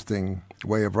interesting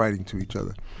way of writing to each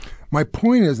other. My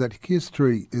point is that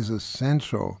history is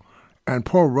essential, and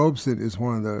Paul Robeson is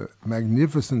one of the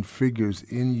magnificent figures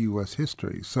in U.S.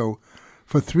 history. So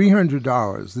for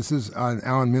 $300, this is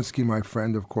Alan Minsky, my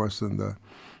friend, of course, and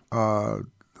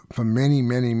for many,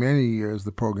 many, many years,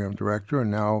 the program director,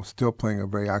 and now still playing a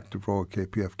very active role at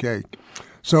KPFK.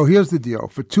 So here's the deal.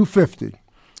 For $250,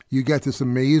 you get this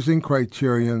amazing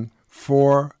Criterion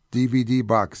 4 DVD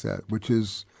box set, which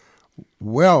is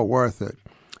well worth it.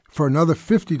 For another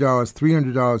 $50,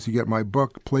 $300, you get my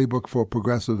book, Playbook for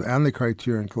Progressives, and the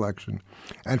Criterion Collection.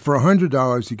 And for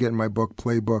 $100, you get my book,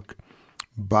 Playbook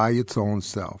by its own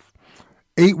self.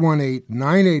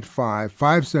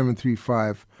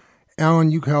 818-985-5735.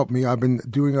 Alan, you help me. I've been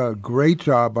doing a great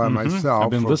job by myself. I've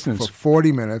been listening for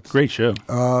 40 minutes. Great show.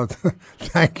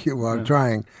 Thank you. I'm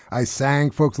trying. I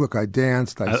sang, folks. Look, I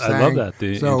danced. I sang. I love that.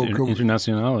 The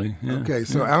Internationale. Yeah. Okay,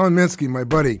 so Alan Minsky, my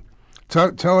buddy,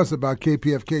 tell us about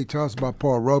KPFK. Tell us about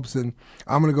Paul Robeson.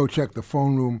 I'm going to go check the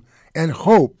phone room and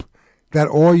hope that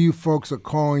all you folks are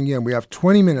calling in. We have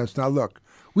 20 minutes. Now, look,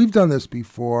 we've done this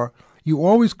before. You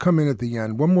always come in at the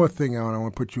end. One more thing, Alan, I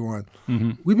want to put you on.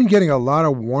 We've been getting a lot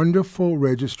of wonderful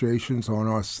registrations on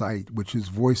our site, which is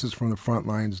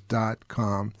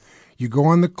voicesfromthefrontlines.com. You go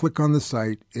on click on the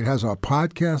site. It has our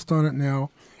podcast on it now.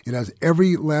 It has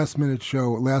every last week's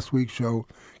show.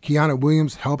 Kiana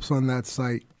Williams helps on that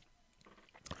site.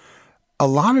 A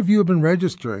lot of you have been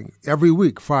registering every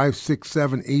week, 5, 6,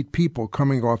 7, 8 people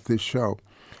coming off this show.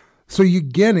 So you're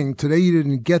getting, today you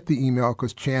didn't get the email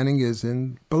because Channing is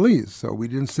in Belize, so we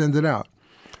didn't send it out.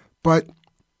 But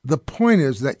the point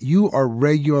is that you are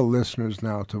regular listeners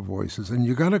now to Voices, and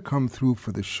you got to come through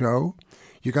for the show.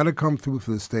 You got to come through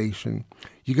for the station.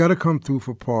 You got to come through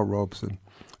for Paul Robeson.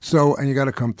 And you got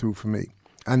to come through for me.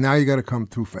 And now you got to come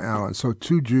through for Alan. So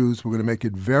 2 Jews, we're going to make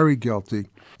it very guilty.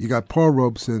 You got Paul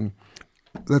Robeson.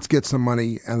 Let's get some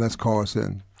money and let's call us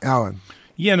in. Alan.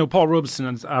 Yeah, no, Paul Robeson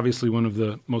is obviously one of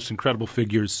the most incredible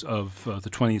figures of the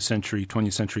 20th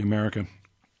century America.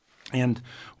 And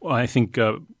I think,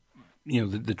 the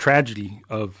tragedy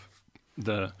of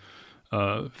the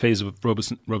phase of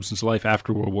Robeson's life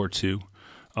after World War II,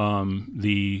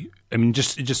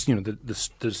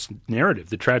 this narrative,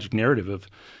 the tragic narrative of,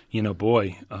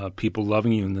 people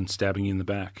loving you and then stabbing you in the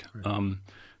back,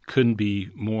 couldn't be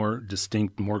more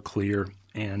distinct, more clear,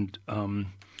 and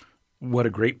what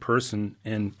a great person,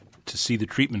 and to see the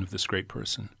treatment of this great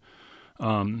person.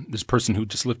 this person who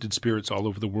just lifted spirits all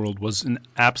over the world, was an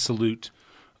absolute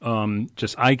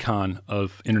just icon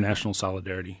of international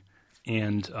solidarity,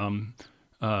 and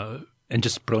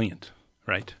just brilliant,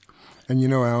 right? And you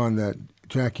know, Alan, that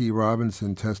Jackie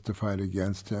Robinson testified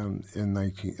against him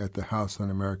at the House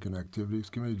On-American Activities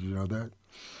Committee. Did you know that?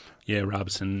 Yeah,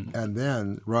 Robinson. And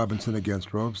then Robinson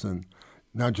against Robeson.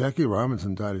 Now, Jackie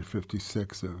Robinson died at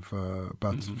 56 of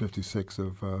about 56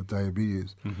 of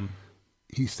diabetes. Mm-hmm.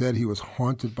 He said he was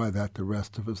haunted by that the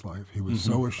rest of his life. He was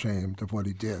so ashamed of what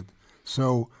he did.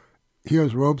 So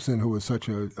here's Robeson, who was such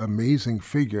an amazing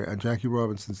figure, and Jackie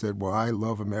Robinson said, well, I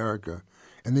love America.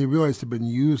 And they realized it had been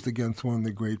used against one of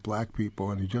the great black people,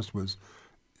 and he just was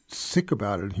sick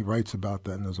about it. And he writes about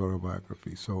that in his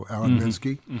autobiography. So Alan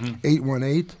Minsky,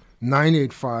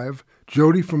 818-985.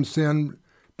 Jody from San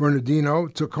Bernardino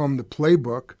took home the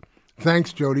playbook.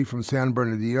 Thanks, Jody from San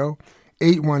Bernardino.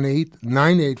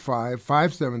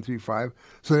 818-985-5735.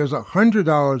 So there's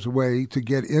 $100 way to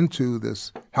get into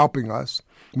this Helping Us,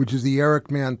 which is the Eric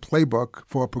Mann playbook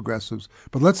for progressives.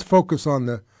 But let's focus on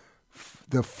the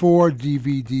 4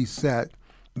 DVD set,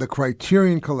 the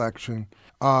Criterion Collection.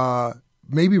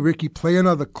 Maybe, Ricky, play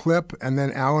another clip, and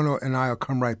then Alan and I will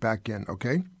come right back in,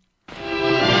 okay?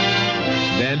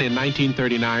 Then in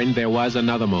 1939, there was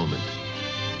another moment.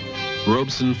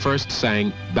 Robeson first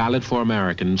sang Ballad for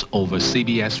Americans over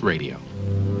CBS Radio.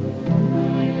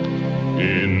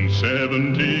 In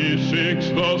 76,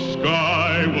 the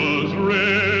sky was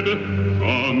red,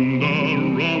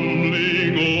 thunder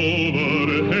rumbling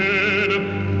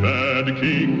overhead. Bad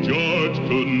King George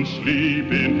couldn't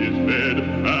sleep in his bed,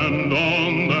 and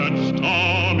on that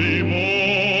stormy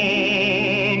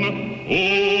morn,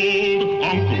 old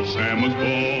Uncle Sam was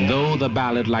born. Though the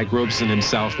ballad, like Robeson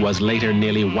himself, was later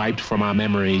nearly wiped from our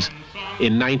memories,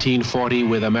 in 1940,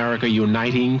 with America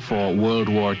uniting for World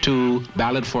War II,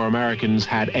 Ballad for Americans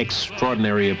had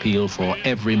extraordinary appeal for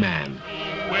every man.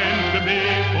 When to be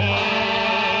born,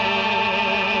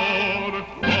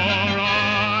 for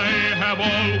I have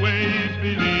always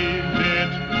believed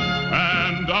it,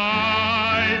 and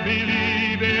I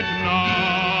believe it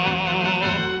now,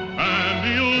 and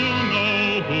you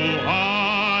know who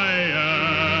I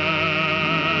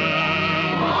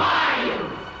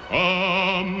am.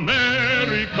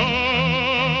 America.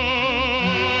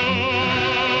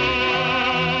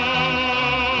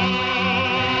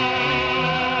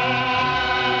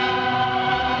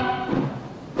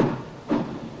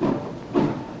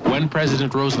 When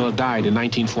President Roosevelt died in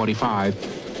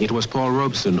 1945, it was Paul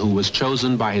Robeson who was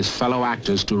chosen by his fellow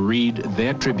actors to read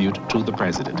their tribute to the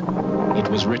president. It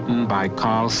was written by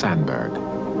Carl Sandburg.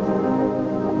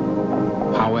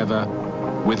 However,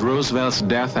 with Roosevelt's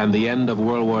death and the end of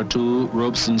World War II,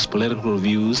 Robeson's political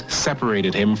views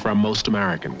separated him from most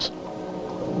Americans.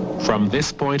 From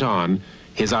this point on,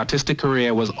 his artistic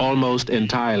career was almost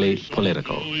entirely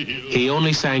political. He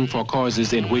only sang for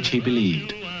causes in which he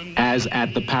believed, as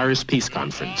at the Paris Peace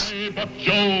Conference. But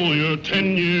Joe, you're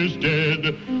 10 years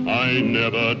dead. I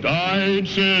never died,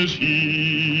 says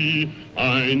he.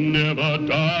 I never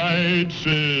died,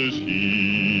 says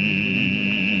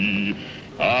he.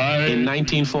 In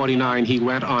 1949, he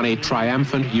went on a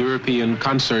triumphant European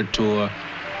concert tour.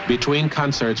 Between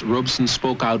concerts, Robeson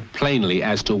spoke out plainly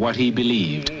as to what he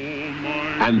believed,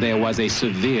 and there was a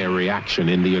severe reaction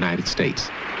in the United States.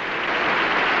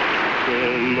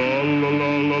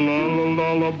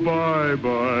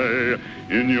 Bye-bye,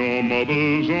 in your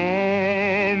mother's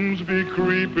arms be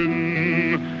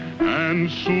creeping,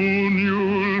 and soon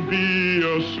you'll be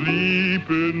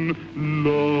a-sleeping,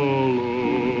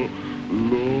 la-la,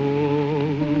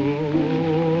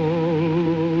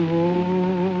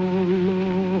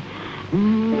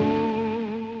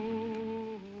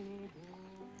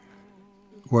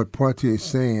 What Poitier's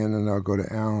saying, and I'll go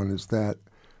to Alan, is that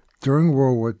during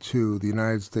World War II, the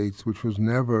United States, which was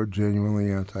never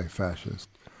genuinely anti-fascist,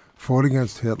 fought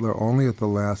against Hitler only at the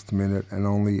last minute and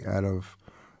only out of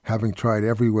having tried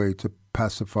every way to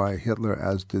pacify Hitler,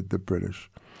 as did the British.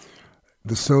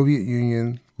 The Soviet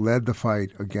Union led the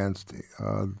fight against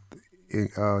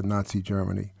Nazi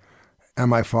Germany. And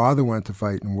my father went to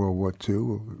fight in World War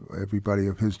II. Everybody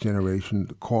of his generation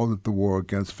called it the war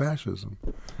against fascism.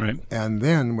 Right. And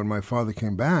then when my father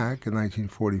came back in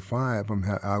 1945,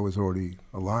 I was already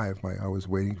alive. I was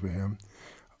waiting for him.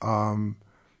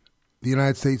 The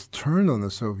United States turned on the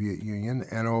Soviet Union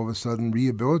and all of a sudden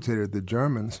rehabilitated the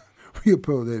Germans,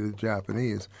 rehabilitated the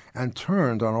Japanese, and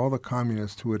turned on all the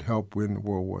communists who had helped win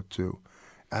World War II.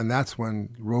 And that's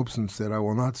when Robeson said, I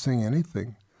will not sing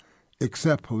anything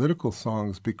except political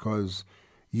songs because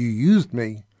you used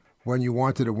me when you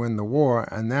wanted to win the war,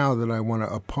 and now that I want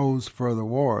to oppose further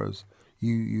wars,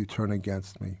 you turn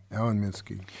against me. Alan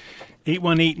Minsky.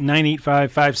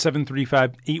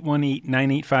 818-985-5735,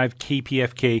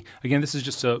 818-985-KPFK. Again, this is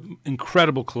just an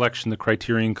incredible collection, the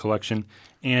Criterion Collection.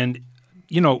 And,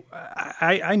 you know,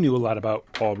 I knew a lot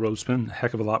about Paul Robeson, a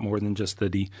heck of a lot more than just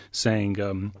that he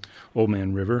sang Old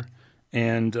Man River.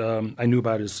 And I knew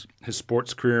about his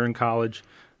sports career in college.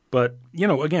 But, you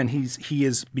know, again,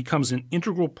 he becomes an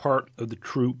integral part of the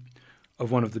troupe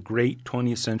of one of the great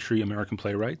 20th century American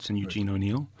playwrights, and Eugene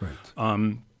O'Neill.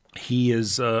 Right. He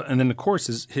is, and then of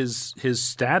course his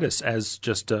status as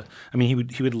just he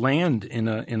would land in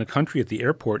a country at the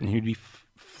airport, and he'd be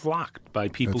flocked by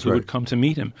people who would come to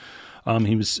meet him.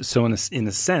 He was so in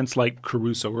a sense like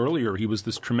Caruso earlier. He was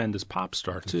this tremendous pop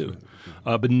star too,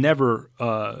 but never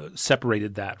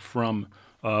separated that from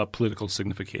political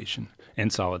signification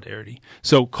and solidarity.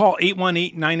 So call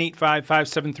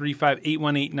 818-985-5735,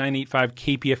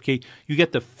 818-985-KPFK. You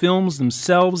get the films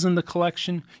themselves in the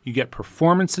collection, you get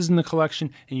performances in the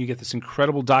collection, and you get this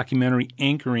incredible documentary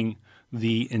anchoring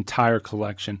the entire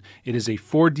collection. It is a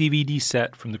 4-DVD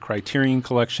set from the Criterion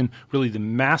Collection, really the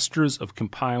masters of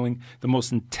compiling the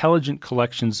most intelligent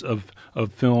collections of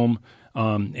film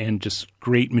and just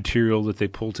great material that they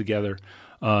pull together.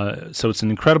 So it's an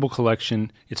incredible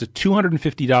collection. It's a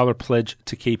 $250 pledge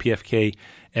to KPFK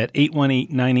at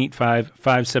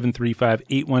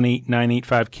 818-985-5735,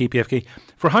 818-985-KPFK.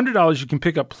 For $100, you can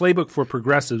pick up Playbook for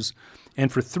Progressives,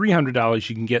 and for $300,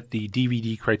 you can get the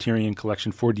DVD Criterion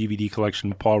Collection, 4-DVD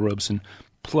collection of Paul Robeson,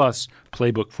 plus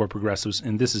Playbook for Progressives.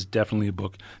 And this is definitely a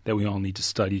book that we all need to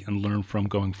study and learn from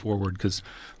going forward, because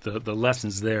the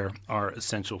lessons there are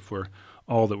essential for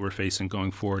all that we're facing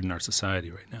going forward in our society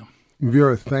right now.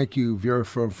 Vera, thank you. Vera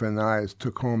from Van Nuys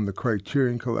took home the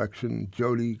Criterion Collection.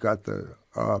 Jody got the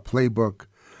Playbook.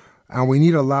 And we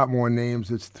need a lot more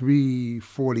names. It's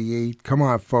 348. Come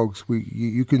on, folks.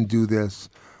 You can do this.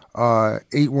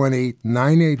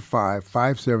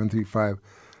 818-985-5735.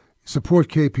 Support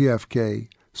KPFK.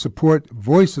 Support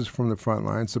Voices from the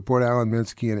Frontline. Support Alan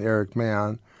Minsky and Eric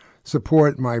Mann.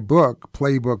 Support my book,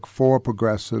 Playbook for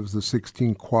Progressives, The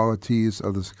 16 Qualities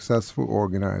of the Successful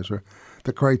Organizer.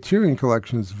 The Criterion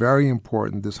Collection is very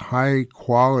important. This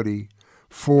high-quality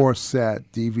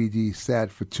 4-set DVD set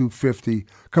for $250.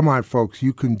 Come on, folks.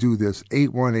 You can do this.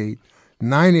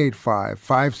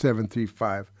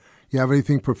 818-985-5735. You have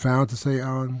anything profound to say,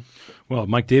 Alan? Well,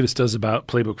 Mike Davis does about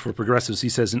Playbook for Progressives. He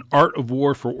says, an art of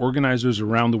war for organizers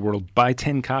around the world. Buy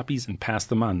 10 copies and pass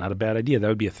them on. Not a bad idea. That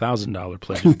would be a $1,000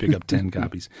 pledge to pick up 10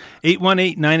 copies.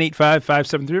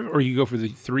 818-985-5735, or you go for the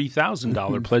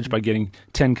 $3,000 pledge by getting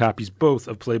 10 copies, both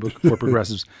of Playbook for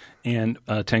Progressives and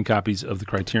 10 copies of the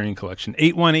Criterion Collection.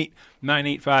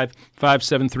 818-985-5735,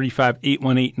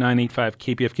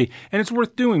 818-985-KPFK. And it's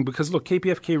worth doing because, look,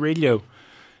 KPFK Radio.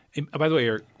 By the way,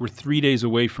 Eric, we're 3 days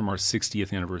away from our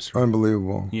 60th anniversary.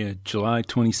 Unbelievable. Yeah, July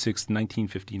 26th,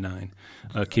 1959.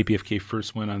 KPFK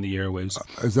first went on the airwaves.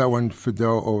 Is that when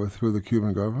Fidel overthrew the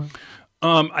Cuban government?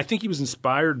 I think he was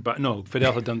inspired by – no,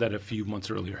 Fidel had done that a few months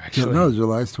earlier, actually. No,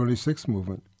 July 26th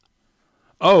movement.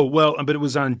 Oh, well, but it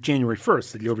was on January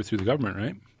 1st that he overthrew the government,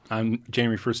 right? On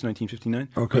January 1st, 1959?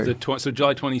 Okay. So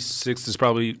July 26th is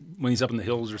probably when he's up in the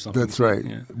hills or something. That's right.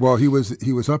 Yeah. Well, he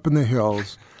was up in the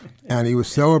hills, and he was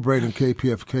celebrating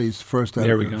KPFK's first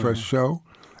show,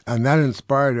 and that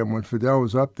inspired him when Fidel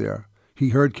was up there. He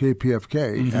heard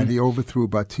KPFK, and he overthrew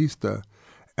Batista,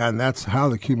 and that's how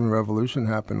the Cuban Revolution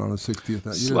happened on the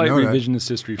 60th. Slight revisionist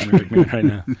history from Eric Mann right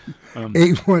now.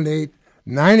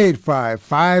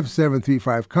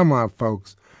 818-985-5735. Come on,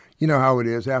 folks. You know how it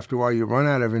is. After a while, you run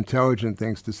out of intelligent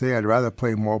things to say. I'd rather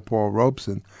play more Paul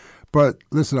Robeson. But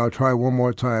listen, I'll try one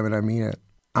more time, and I mean it.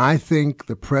 I think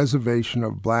the preservation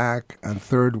of black and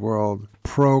third world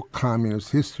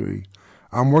pro-communist history.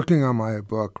 I'm working on my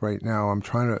book right now.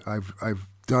 I've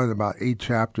done about 8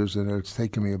 chapters in it. It's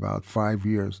taken me about 5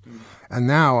 years. And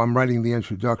now I'm writing the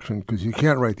introduction, because you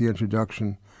can't write the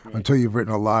introduction until you've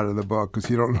written a lot of the book, because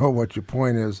you don't know what your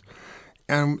point is.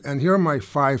 And here are my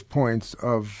 5 points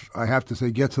of, I have to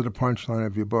say, get to the punchline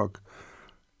of your book.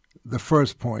 The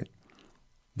first point,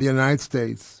 the United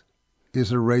States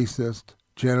is a racist,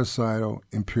 genocidal,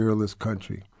 imperialist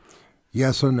country.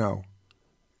 Yes or no?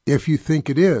 If you think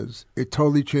it is, it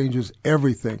totally changes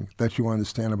everything that you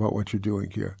understand about what you're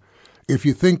doing here. If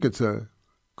you think it's a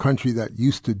country that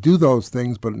used to do those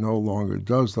things but no longer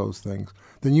does those things,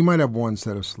 then you might have one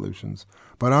set of solutions.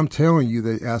 But I'm telling you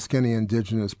that ask any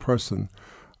indigenous person,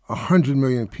 100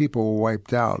 million people were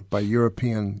wiped out by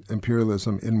European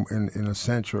imperialism in a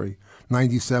century,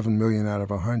 97 million out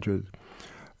of 100.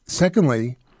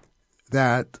 Secondly,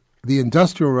 that the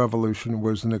Industrial Revolution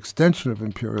was an extension of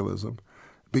imperialism.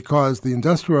 because the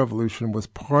Industrial Revolution was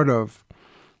part of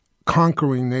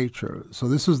conquering nature. So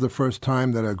this is the first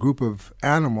time that a group of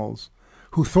animals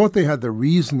who thought they had the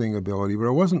reasoning ability, but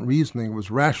it wasn't reasoning, it was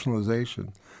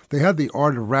rationalization. They had the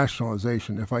art of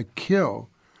rationalization. If I kill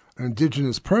an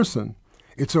indigenous person,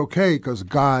 it's okay because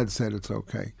God said it's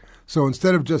okay. So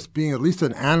instead of just being at least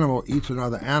an animal eats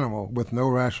another animal with no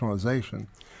rationalization.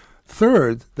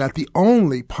 Third, that the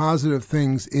only positive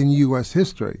things in U.S.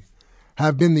 history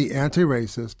have been the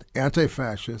anti-racist,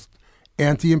 anti-fascist,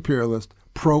 anti-imperialist,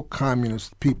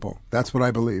 pro-communist people. That's what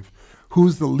I believe.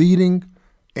 Who's the leading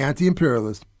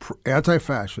anti-imperialist,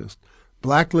 anti-fascist,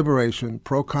 black liberation,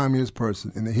 pro-communist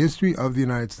person in the history of the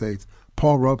United States?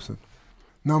 Paul Robeson.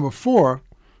 Number 4,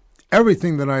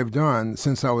 everything that I've done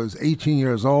since I was 18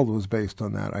 years old was based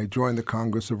on that. I joined the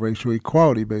Congress of Racial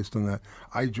Equality based on that.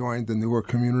 I joined the Newark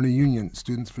Community Union,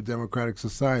 Students for Democratic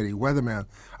Society, Weatherman.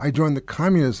 I joined the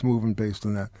communist movement based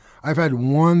on that. I've had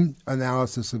one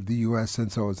analysis of the U.S.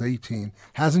 since I was 18.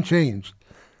 Hasn't changed.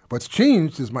 What's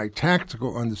changed is my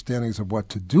tactical understandings of what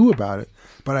to do about it,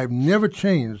 but I've never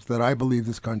changed that I believe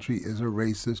this country is a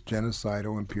racist,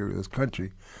 genocidal, imperialist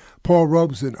country. Paul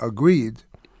Robeson agreed,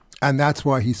 and that's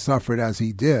why he suffered as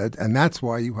he did, and that's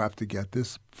why you have to get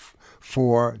this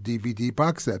 4 DVD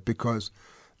box set, because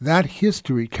that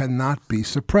history cannot be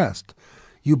suppressed.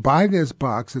 You buy this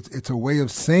box, it's a way of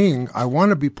saying, I want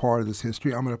to be part of this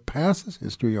history, I'm going to pass this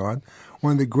history on.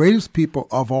 One of the greatest people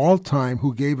of all time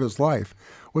who gave his life.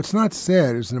 What's not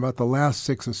said is in about the last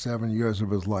 6 or 7 years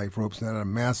of his life, Robeson had a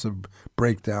massive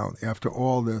breakdown after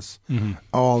all this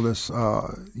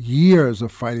years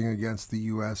of fighting against the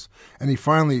U.S. And he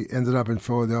finally ended up in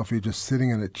Philadelphia just sitting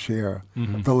in a chair.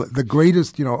 The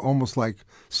greatest, almost like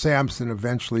Samson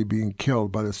eventually being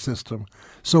killed by the system.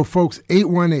 So, folks,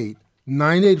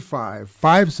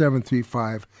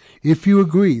 818-985-5735, if you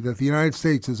agree that the United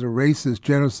States is a racist,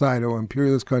 genocidal,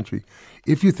 imperialist country,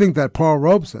 if you think that Paul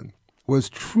Robeson was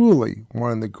truly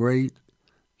one of the great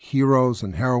heroes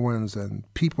and heroines and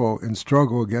people in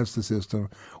struggle against the system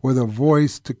with a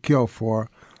voice to kill for,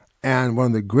 and one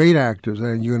of the great actors,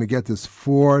 and you're going to get this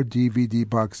 4 DVD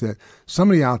box set.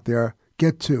 Somebody out there,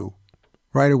 get 2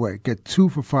 right away. Get 2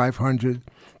 for $500.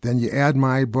 Then you add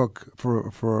my book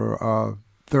for $50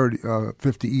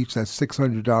 each. That's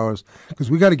 $600,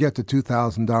 because we got to get to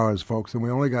 $2,000, folks, and we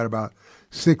only got about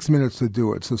 6 minutes to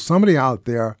do it. So somebody out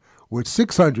there with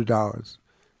 $600,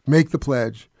 make the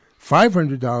pledge.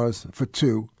 $500 for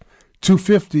 2,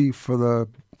 $250 for the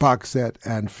box set,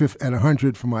 and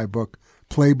 $100 for my book,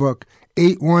 Playbook.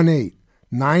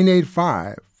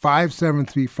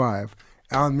 818-985-5735.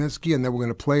 Alan Minsky, and then we're going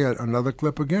to play another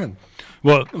clip again.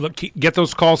 Well, look, get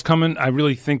those calls coming. I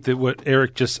really think that what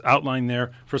Eric just outlined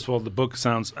there, first of all, the book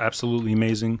sounds absolutely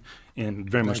amazing, and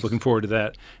very much looking forward to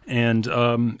that. And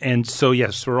so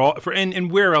yes,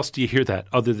 and where else do you hear that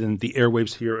other than the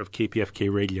airwaves here of KPFK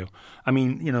Radio? I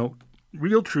mean,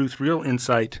 real truth, real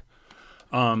insight.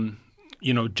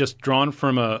 Just drawn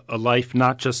from a life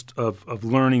not just of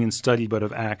learning and study, but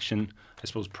of action. I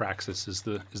suppose praxis is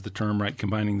the term, right?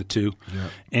 Combining the two. Yeah.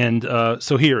 And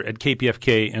so here at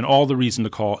KPFK, and all the reason to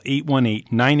call,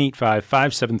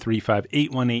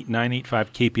 818-985-5735,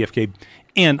 818-985-KPFK.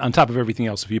 And on top of everything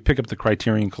else, if you pick up the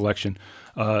Criterion Collection,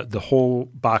 the whole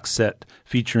box set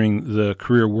featuring the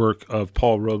career work of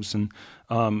Paul Robeson,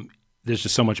 there's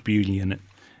just so much beauty in it.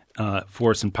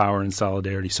 Force and power and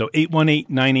solidarity. So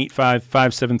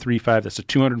 818-985-5735. That's a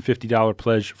 $250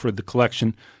 pledge for the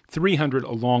collection. $300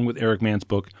 along with Eric Mann's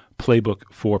book, Playbook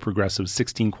for Progressives,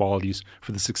 16 Qualities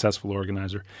for the Successful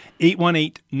Organizer.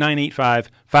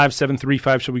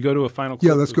 818-985-5735. Shall we go to a final clip?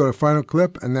 Yeah, let's go to a final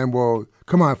clip, and then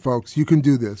come on, folks, you can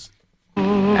do this.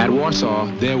 At Warsaw,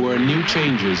 there were new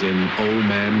changes in Old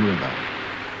Man River.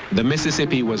 The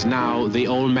Mississippi was now the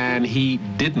old man he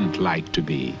didn't like to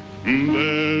be.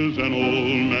 There's an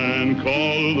old man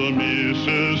called the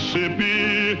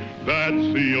Mississippi.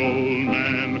 That's the old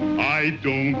man I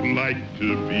don't like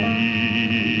to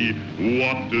be.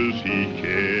 What does he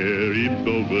care if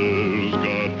the world's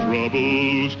got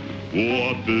troubles?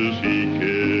 What does he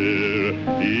care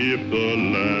if the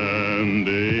land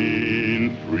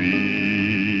ain't free?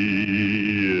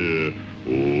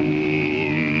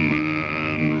 Old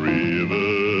Man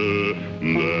River,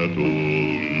 that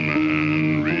old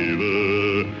man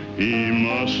River, he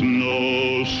must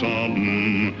know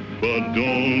something, but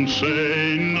don't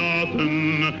say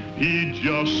nothing. He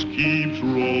just keeps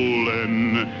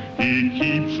rolling. He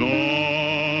keeps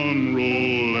on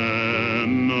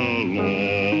rolling along.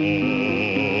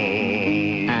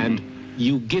 And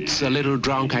you gets a little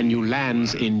drunk and you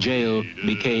lands in jail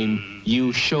became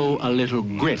you show a little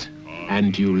grit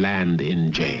and you land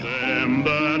in jail. And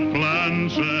that plan,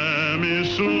 Sam, is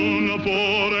soon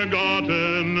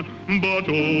forgotten, but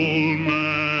Old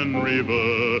Man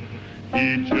River,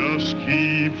 he just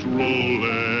keeps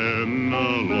rolling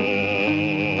along.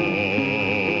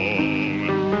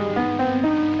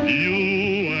 You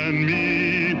and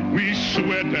me, we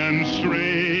sweat and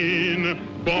strain,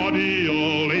 body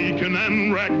all aching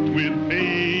and racked with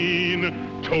pain.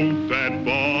 Tote that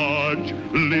barge,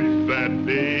 lift that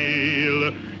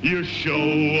bale, you show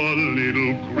a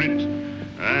little grit,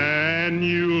 and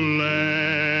you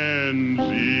lands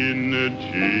in a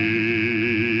jail.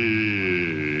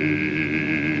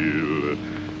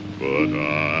 But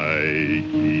I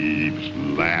keeps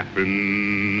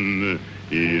laughing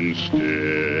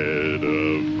instead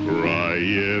of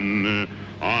crying.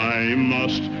 I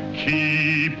must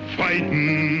keep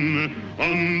fighting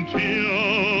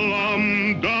until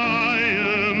I'm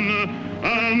dying.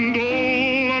 And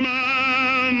Old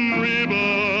Man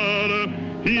River,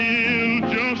 he'll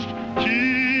just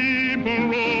keep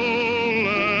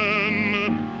rolling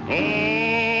along.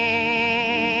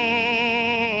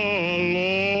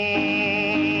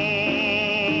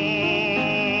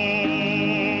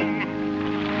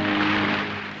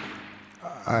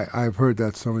 I've heard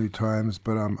that so many times,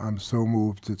 but I'm so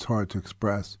moved it's hard to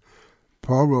express.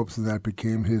 Paul Robeson, that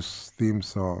became his theme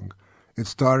song. It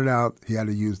started out, he had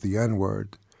to use the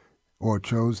N-word, or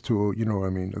chose to,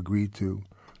 agreed to.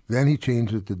 Then he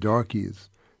changed it to Darkies.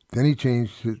 Then he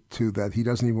changed it to that he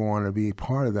doesn't even want to be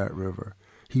part of that river.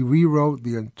 He rewrote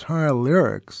the entire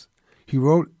lyrics. He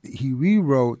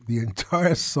rewrote the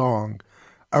entire song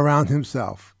around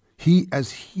himself.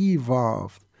 As he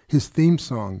evolved, his theme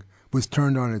song was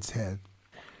turned on its head.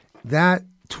 That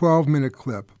 12-minute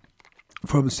clip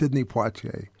from Sidney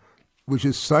Poitier, which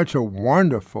is such a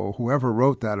wonderful, whoever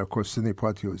wrote that, of course, Sidney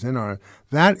Poitier was in on it,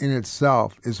 that in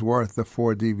itself is worth the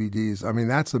 4 DVDs. I mean,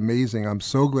 that's amazing. I'm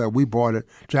so glad we bought it.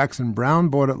 Jackson Browne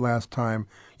bought it last time.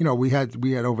 We had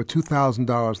over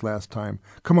 $2,000 last time.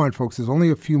 Come on, folks, there's only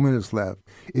a few minutes left.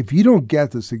 If you don't get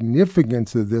the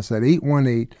significance of this at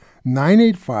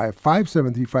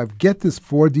 818-985-5735, get this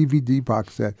 4 DVD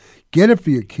box set. Get it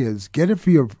for your kids. Get it for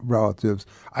your relatives.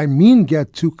 I mean,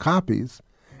 get 2 copies.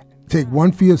 Take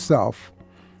one for yourself.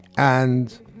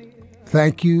 And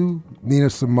thank you, Nina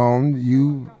Simone.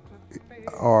 You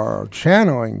are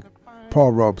channeling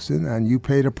Paul Robeson, and you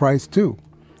paid a price too.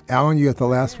 Alan, you get the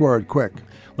last word, quick.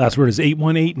 Last word is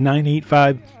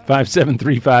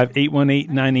 818-985-5735,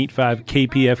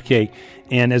 818-985-KPFK.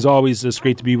 And as always, it's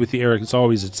great to be with you, Eric. As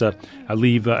always, I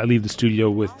leave the studio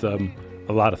with a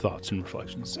lot of thoughts and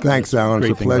reflections. Thanks, Alan.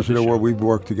 It's a pleasure to work. We've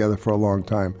worked together for a long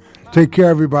time. Take care,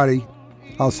 everybody.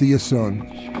 I'll see you soon.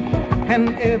 And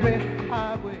every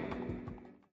highway